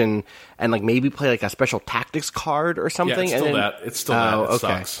formation and, like, maybe play, like, a special tactics card or something. Yeah, it's still that. It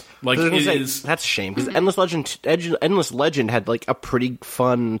sucks. Like, that's a shame, because Endless Legend had, like, a pretty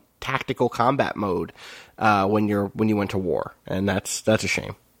fun tactical combat mode when you went to war, and that's a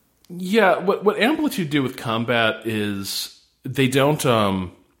shame. Yeah, what Amplitude do with combat is they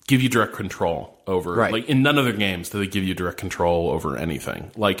don't give you direct control over, like, in none of their games do they give you direct control over anything.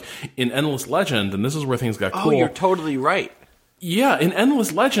 Like, in Endless Legend, and this is where things got cool. Oh, you're totally right. Yeah, in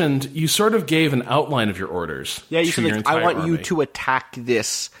Endless Legend, you sort of gave an outline of your orders. Yeah, you said, like, I want you to attack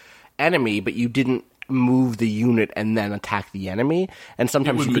this enemy, but you didn't move the unit and then attack the enemy. And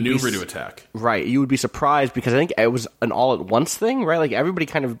sometimes you would maneuver to attack. Right, you would be surprised, because I think it was an all-at-once thing, right? Like, everybody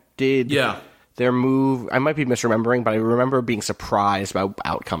kind of did... Yeah. Their move, I might be misremembering, but I remember being surprised by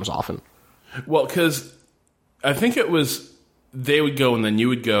outcomes often. Well, because I think it was they would go and then you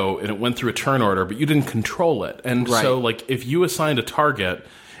would go, and it went through a turn order, but you didn't control it. And so, like, if you assigned a target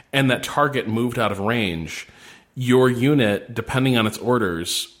and that target moved out of range, your unit, depending on its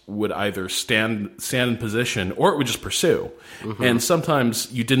orders, would either stand in position or it would just pursue. Mm-hmm. And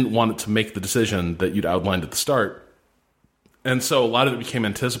sometimes you didn't want it to make the decision that you'd outlined at the start. And so a lot of it became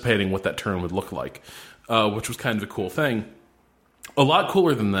anticipating what that turn would look like, which was kind of a cool thing. A lot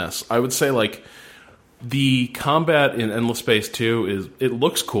cooler than this. I would say, like, the combat in Endless Space 2 it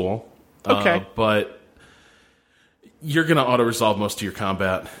looks cool. Okay. But you're going to auto-resolve most of your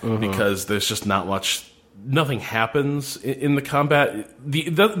combat because there's just not much... Nothing happens in the combat.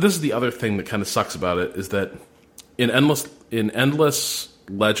 This is the other thing that kind of sucks about it, is that in Endless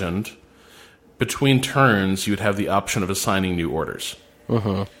Legend... Between turns, you would have the option of assigning new orders.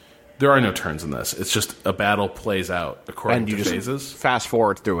 There are no turns in this. It's just a battle plays out according to phases. Just fast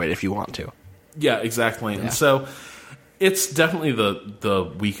forward through it if you want to. Yeah, exactly. Yeah. And so it's definitely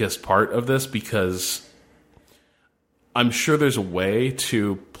the weakest part of this, because I'm sure there's a way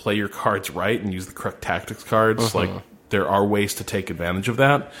to play your cards right and use the correct tactics cards. Like, there are ways to take advantage of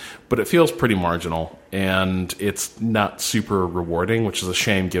that, but it feels pretty marginal, and it's not super rewarding, which is a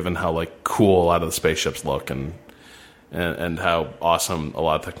shame given how, like, cool a lot of the spaceships look and how awesome a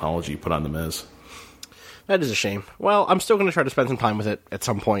lot of technology you put on them is. That is a shame. Well, I'm still going to try to spend some time with it at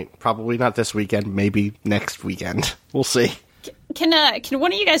some point. Probably not this weekend, maybe next weekend. We'll see. Can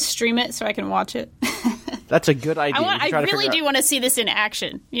one of you guys stream it so I can watch it? That's a good idea. I really do want to see this in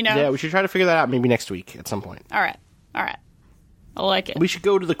action, you know? Yeah, we should try to figure that out maybe next week at some point. All right. I like it. We should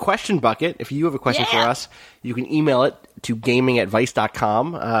go to the question bucket. If you have a question for us, you can email it to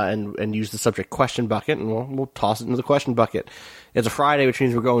gaming@vice.com and use the subject question bucket, and we'll toss it into the question bucket. It's a Friday, which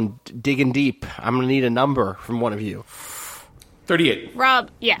means we're going digging deep. I'm going to need a number from one of you. 38.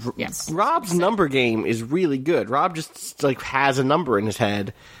 Rob, yes. Rob's number game is really good. Rob just, like, has a number in his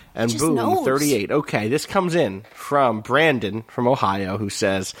head, and boom, knows. 38. Okay, this comes in from Brandon from Ohio, who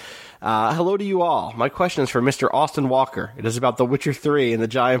says... hello to you all. My question is for Mr. Austin Walker. It is about The Witcher 3 and the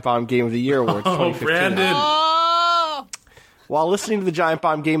Giant Bomb Game of the Year Awards 2015. Brandon! Oh! While listening to the Giant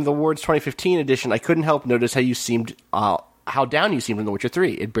Bomb Game of the Awards 2015 edition, I couldn't help notice how down you seemed in The Witcher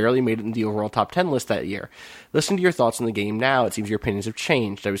 3. It barely made it in the overall top 10 list that year. Listening to your thoughts on the game now, it seems your opinions have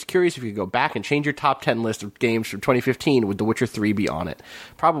changed. I was curious if you could go back and change your top 10 list of games from 2015. Would The Witcher 3 be on it?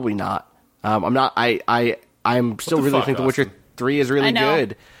 Probably not. I'm still really think The Witcher 3 is really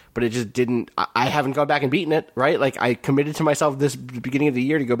good. But it just didn't... I haven't gone back and beaten it, right? Like, I committed to myself this beginning of the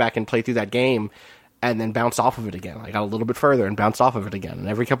year to go back and play through that game and then bounce off of it again. I got a little bit further and bounced off of it again. And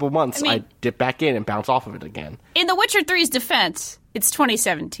every couple of months, I dip back in and bounce off of it again. In The Witcher 3's defense, it's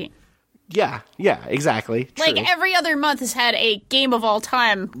 2017. Yeah, exactly. Like, every other month has had a game of all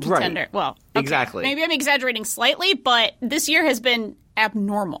time contender. Right. Well, okay, exactly. Maybe I'm exaggerating slightly, but this year has been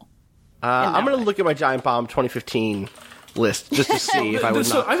abnormal. I'm going to look at my Giant Bomb 2015... list just to see if I would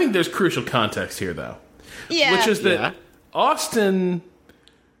I think there's crucial context here, though. Yeah. Which is that Austin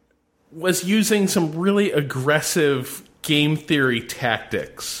was using some really aggressive game theory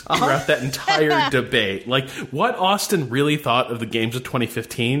tactics throughout that entire debate. Like, what Austin really thought of the games of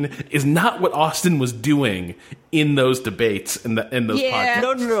 2015 is not what Austin was doing in those debates, in those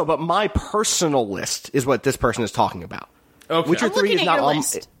podcasts. No, but my personal list is what this person is talking about. Okay. Witcher 3 is not on...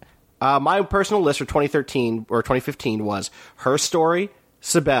 list. My personal list for 2013 or 2015 was Her Story,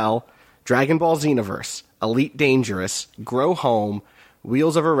 Sibel, Dragon Ball Xenoverse, Elite Dangerous, Grow Home,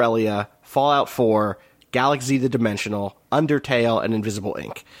 Wheels of Aurelia, Fallout 4, Galaxy the Dimensional, Undertale, and Invisible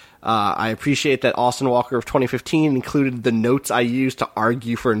Ink. I appreciate that Austin Walker of 2015 included the notes I used to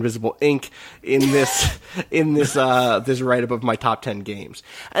argue for Invisible Ink in this this write-up of my top 10 games.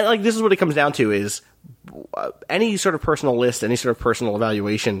 And like, this is what it comes down to: is any sort of personal list, any sort of personal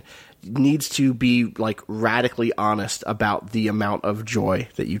evaluation needs to be like radically honest about the amount of joy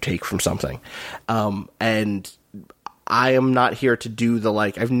that you take from something, and I am not here to do the,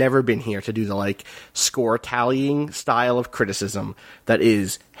 like, I've never been here to do the, like, score tallying style of criticism that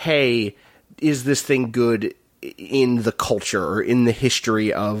is, hey, is this thing good in the culture or in the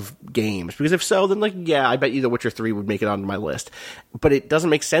history of games? Because if so, then, like, yeah, I bet you The Witcher 3 would make it onto my list. But it doesn't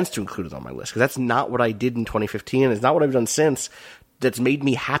make sense to include it on my list, because that's not what I did in 2015, and it's not what I've done since. That's made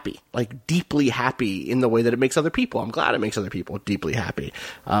me happy, like deeply happy in the way that it makes other people. I'm glad it makes other people deeply happy.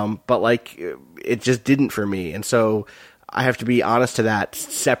 But like, it just didn't for me. And so I have to be honest to that,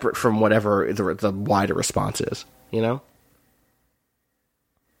 separate from whatever the wider response is, you know?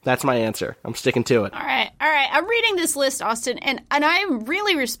 That's my answer. I'm sticking to it. All right. I'm reading this list, Austin, and I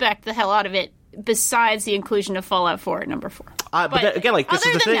really respect the hell out of it, besides the inclusion of Fallout 4 at number 4. But again, like, this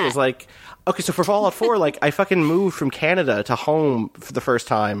is the thing, is like, okay, so for Fallout 4, like, I fucking moved from Canada to home for the first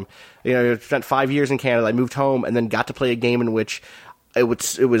time. You know, I spent 5 years in Canada. I moved home and then got to play a game in which it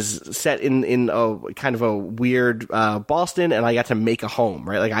was set in a kind of a weird Boston, and I got to make a home,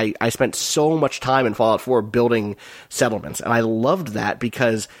 right? Like, I spent so much time in Fallout 4 building settlements, and I loved that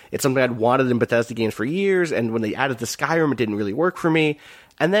because it's something I'd wanted in Bethesda games for years, and when they added the Skyrim, it didn't really work for me.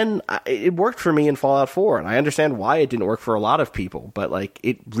 And then it worked for me in Fallout 4, and I understand why it didn't work for a lot of people, but, like,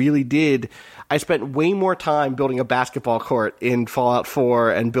 it really did. I spent way more time building a basketball court in Fallout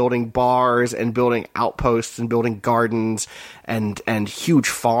 4 and building bars and building outposts and building gardens and huge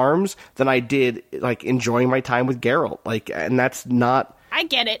farms than I did, like, enjoying my time with Geralt. Like, and that's not... I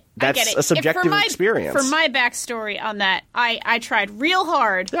get it. That's a subjective experience. For my backstory on that, I tried real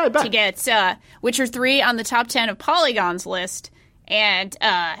hard to get Witcher 3 on the top 10 of Polygon's list, and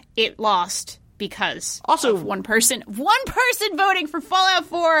it lost because of one person voting for Fallout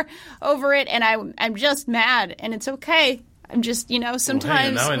 4 over it, and I'm just mad, and it's okay. I'm just,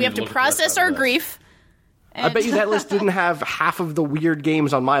 sometimes we have to process our grief. I bet you that list didn't have half of the weird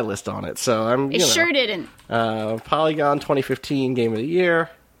games on my list on it, so It sure didn't. Polygon 2015 Game of the Year.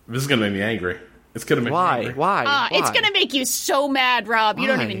 This is going to make me angry. It's going to make me angry. Why? It's going to make you so mad, Rob. You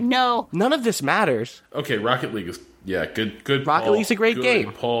don't even know. None of this matters. Okay, Rocket League is... Yeah, good. Rocket League's a great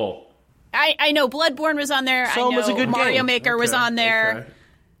game. Paul. I know Bloodborne was on there. So was a good Mario game. Maker was on there.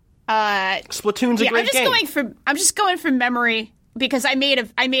 Okay. Splatoon's a great game. I'm just going from memory because I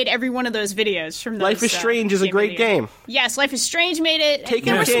made every one of those videos from those, Life is Strange is a great game. Yes, Life is Strange made it.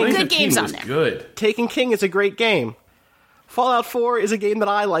 There were some good games on there. Good. Taken King is a great game. Fallout 4 is a game that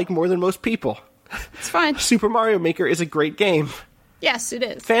I like more than most people. It's fine. Super Mario Maker is a great game. Yes, it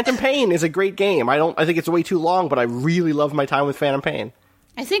is. Phantom Pain is a great game. I think it's way too long, but I really love my time with Phantom Pain.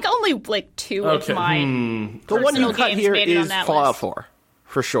 I think only like two of my the one you cut here is Fallout list. 4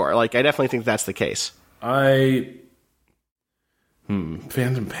 for sure. Like, I definitely think that's the case. Phantom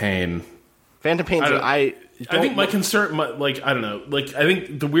Pain. Phantom Pain. I think my concern, I don't know. Like, I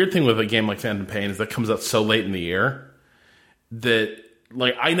think the weird thing with a game like Phantom Pain is that it comes out so late in the year that,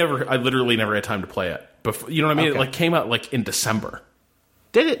 like, I literally never had time to play it. Before, you know what I mean? Okay. It came out like in December.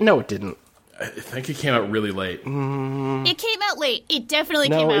 Did it? No, it didn't. I think it came out really late. It came out late. It definitely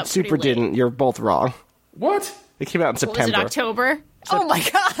came out late. No, it super didn't. You're both wrong. What? It came out in September. Was it October? Oh my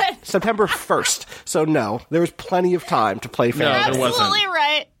god. September 1st. So no, there was plenty of time to play Phantom Pain. There wasn't. Absolutely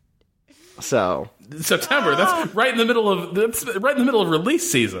right. So September. That's right in the middle of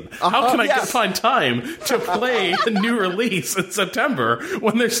release season. How can I find time to play the new release in September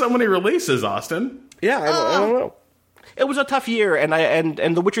when there's so many releases, Austin? Yeah, I don't know. It was a tough year,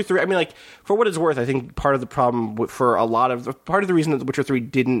 and The Witcher 3, I mean, like, for what it's worth, I think part of the problem part of the reason that The Witcher 3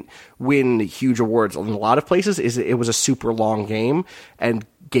 didn't win huge awards in a lot of places is it was a super long game, and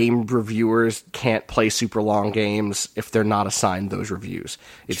game reviewers can't play super long games if they're not assigned those reviews.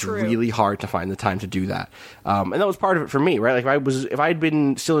 It's really hard to find the time to do that. And that was part of it for me, right? Like, if I had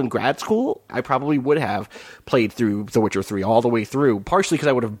been still in grad school, I probably would have played through The Witcher 3 all the way through, partially because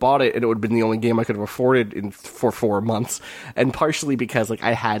I would have bought it and it would have been the only game I could have afforded for 4 months months, and partially because like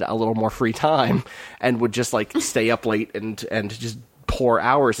I had a little more free time and would just like stay up late and just pour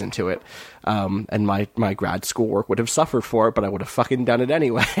hours into it. And my grad school work would have suffered for it, but I would have fucking done it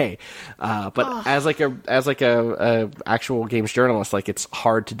anyway. But as a actual games journalist, like it's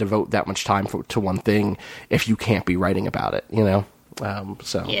hard to devote that much time to one thing if you can't be writing about it, you know?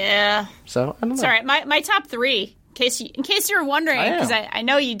 So I don't know. Sorry, my top three, in case you were wondering, because I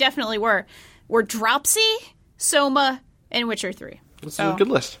know you definitely were Dropsy, Soma, and Witcher 3. This is a good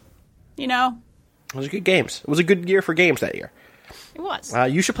list. You know? It was good games. It was a good year for games that year. It was.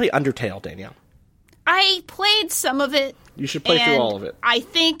 You should play Undertale, Danielle. I played some of it. You should play through all of it. I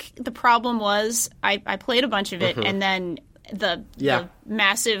think the problem was I played a bunch of it, and then the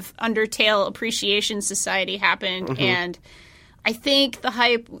massive Undertale Appreciation Society happened, and I think the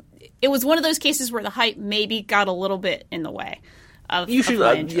hype... It was one of those cases where the hype maybe got a little bit in the way of You should,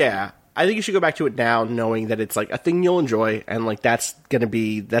 I think you should go back to it now knowing that it's like a thing you'll enjoy, and like that's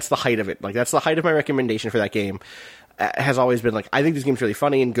the height of it. Like that's the height of my recommendation for that game. Has always been like, I think this game's really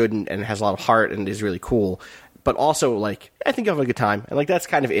funny and good and has a lot of heart and is really cool, but also like I think you'll have a good time, and like that's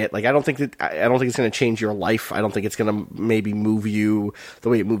kind of it. Like I don't think it's going to change your life. I don't think it's going to maybe move you the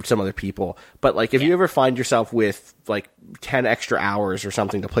way it moved some other people. But like if you ever find yourself with like 10 extra hours or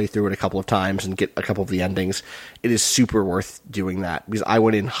something to play through it a couple of times and get a couple of the endings, it is super worth doing that, because I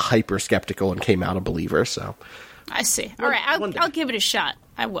went in hyper skeptical and came out a believer. So I see. All right, I'll give it a shot.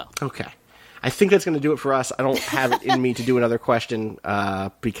 I will. Okay. I think that's going to do it for us. I don't have it in me to do another question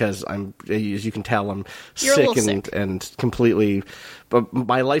because I'm, as you can tell, I'm sick and completely. But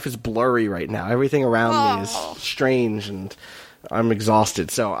my life is blurry right now. Everything around me is strange, and I'm exhausted.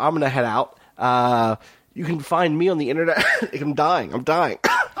 So I'm going to head out. You can find me on the internet. I'm dying.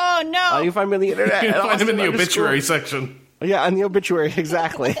 Oh no! You can find me on the internet. You can find him in the obituary section. Yeah, in the obituary,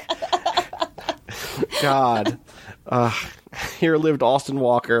 exactly. God. Here lived Austin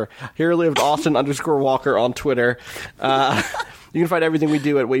Walker. Here lived Austin_Walker on Twitter. You can find everything we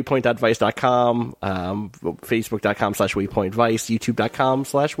do at waypoint.vice.com, facebook.com/waypointvice,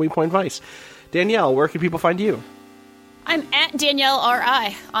 youtube.com/waypointvice. Danielle, where can people find you? I'm at Danielle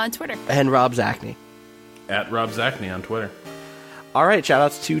R.I. on Twitter. And Rob Zachney. At Rob Zachney on Twitter. All right,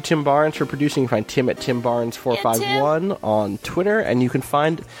 shout-outs to Tim Barnes for producing. You can find Tim at TimBarnes451 on Twitter, and you can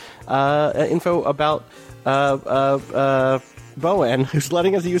find info about Bowen, who's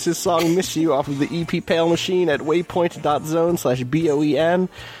letting us use his song Miss You off of the EP Pale Machine at waypoint.zone/BOEN.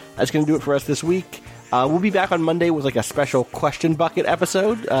 That's going to do it for us this week. We'll be back on Monday with like a special question bucket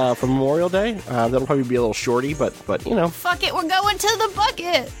episode for Memorial Day. That'll probably be a little shorty, but you know. Fuck it, we're going to the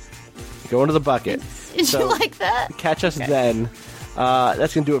bucket. Going to the bucket. Did you like that? Catch us then.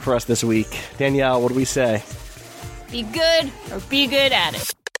 That's going to do it for us this week. Danielle, what do we say? Be good or be good at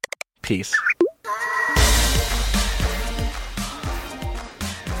it. Peace.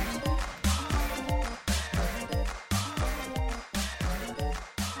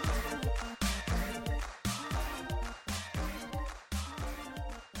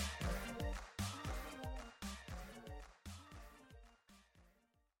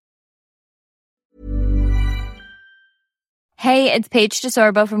 Hey, it's Paige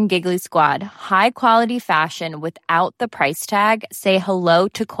DeSorbo from Giggly Squad. High quality fashion without the price tag. Say hello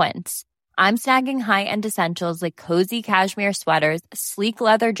to Quince. I'm snagging high-end essentials like cozy cashmere sweaters, sleek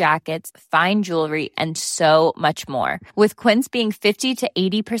leather jackets, fine jewelry, and so much more. With Quince being 50 to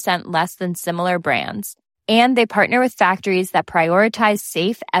 80% less than similar brands. And they partner with factories that prioritize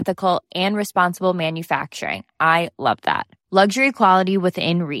safe, ethical, and responsible manufacturing. I love that. Luxury quality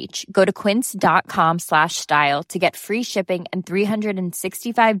within reach. Go to quince.com/style to get free shipping and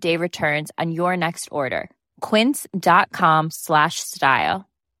 365-day returns on your next order. Quince.com/style.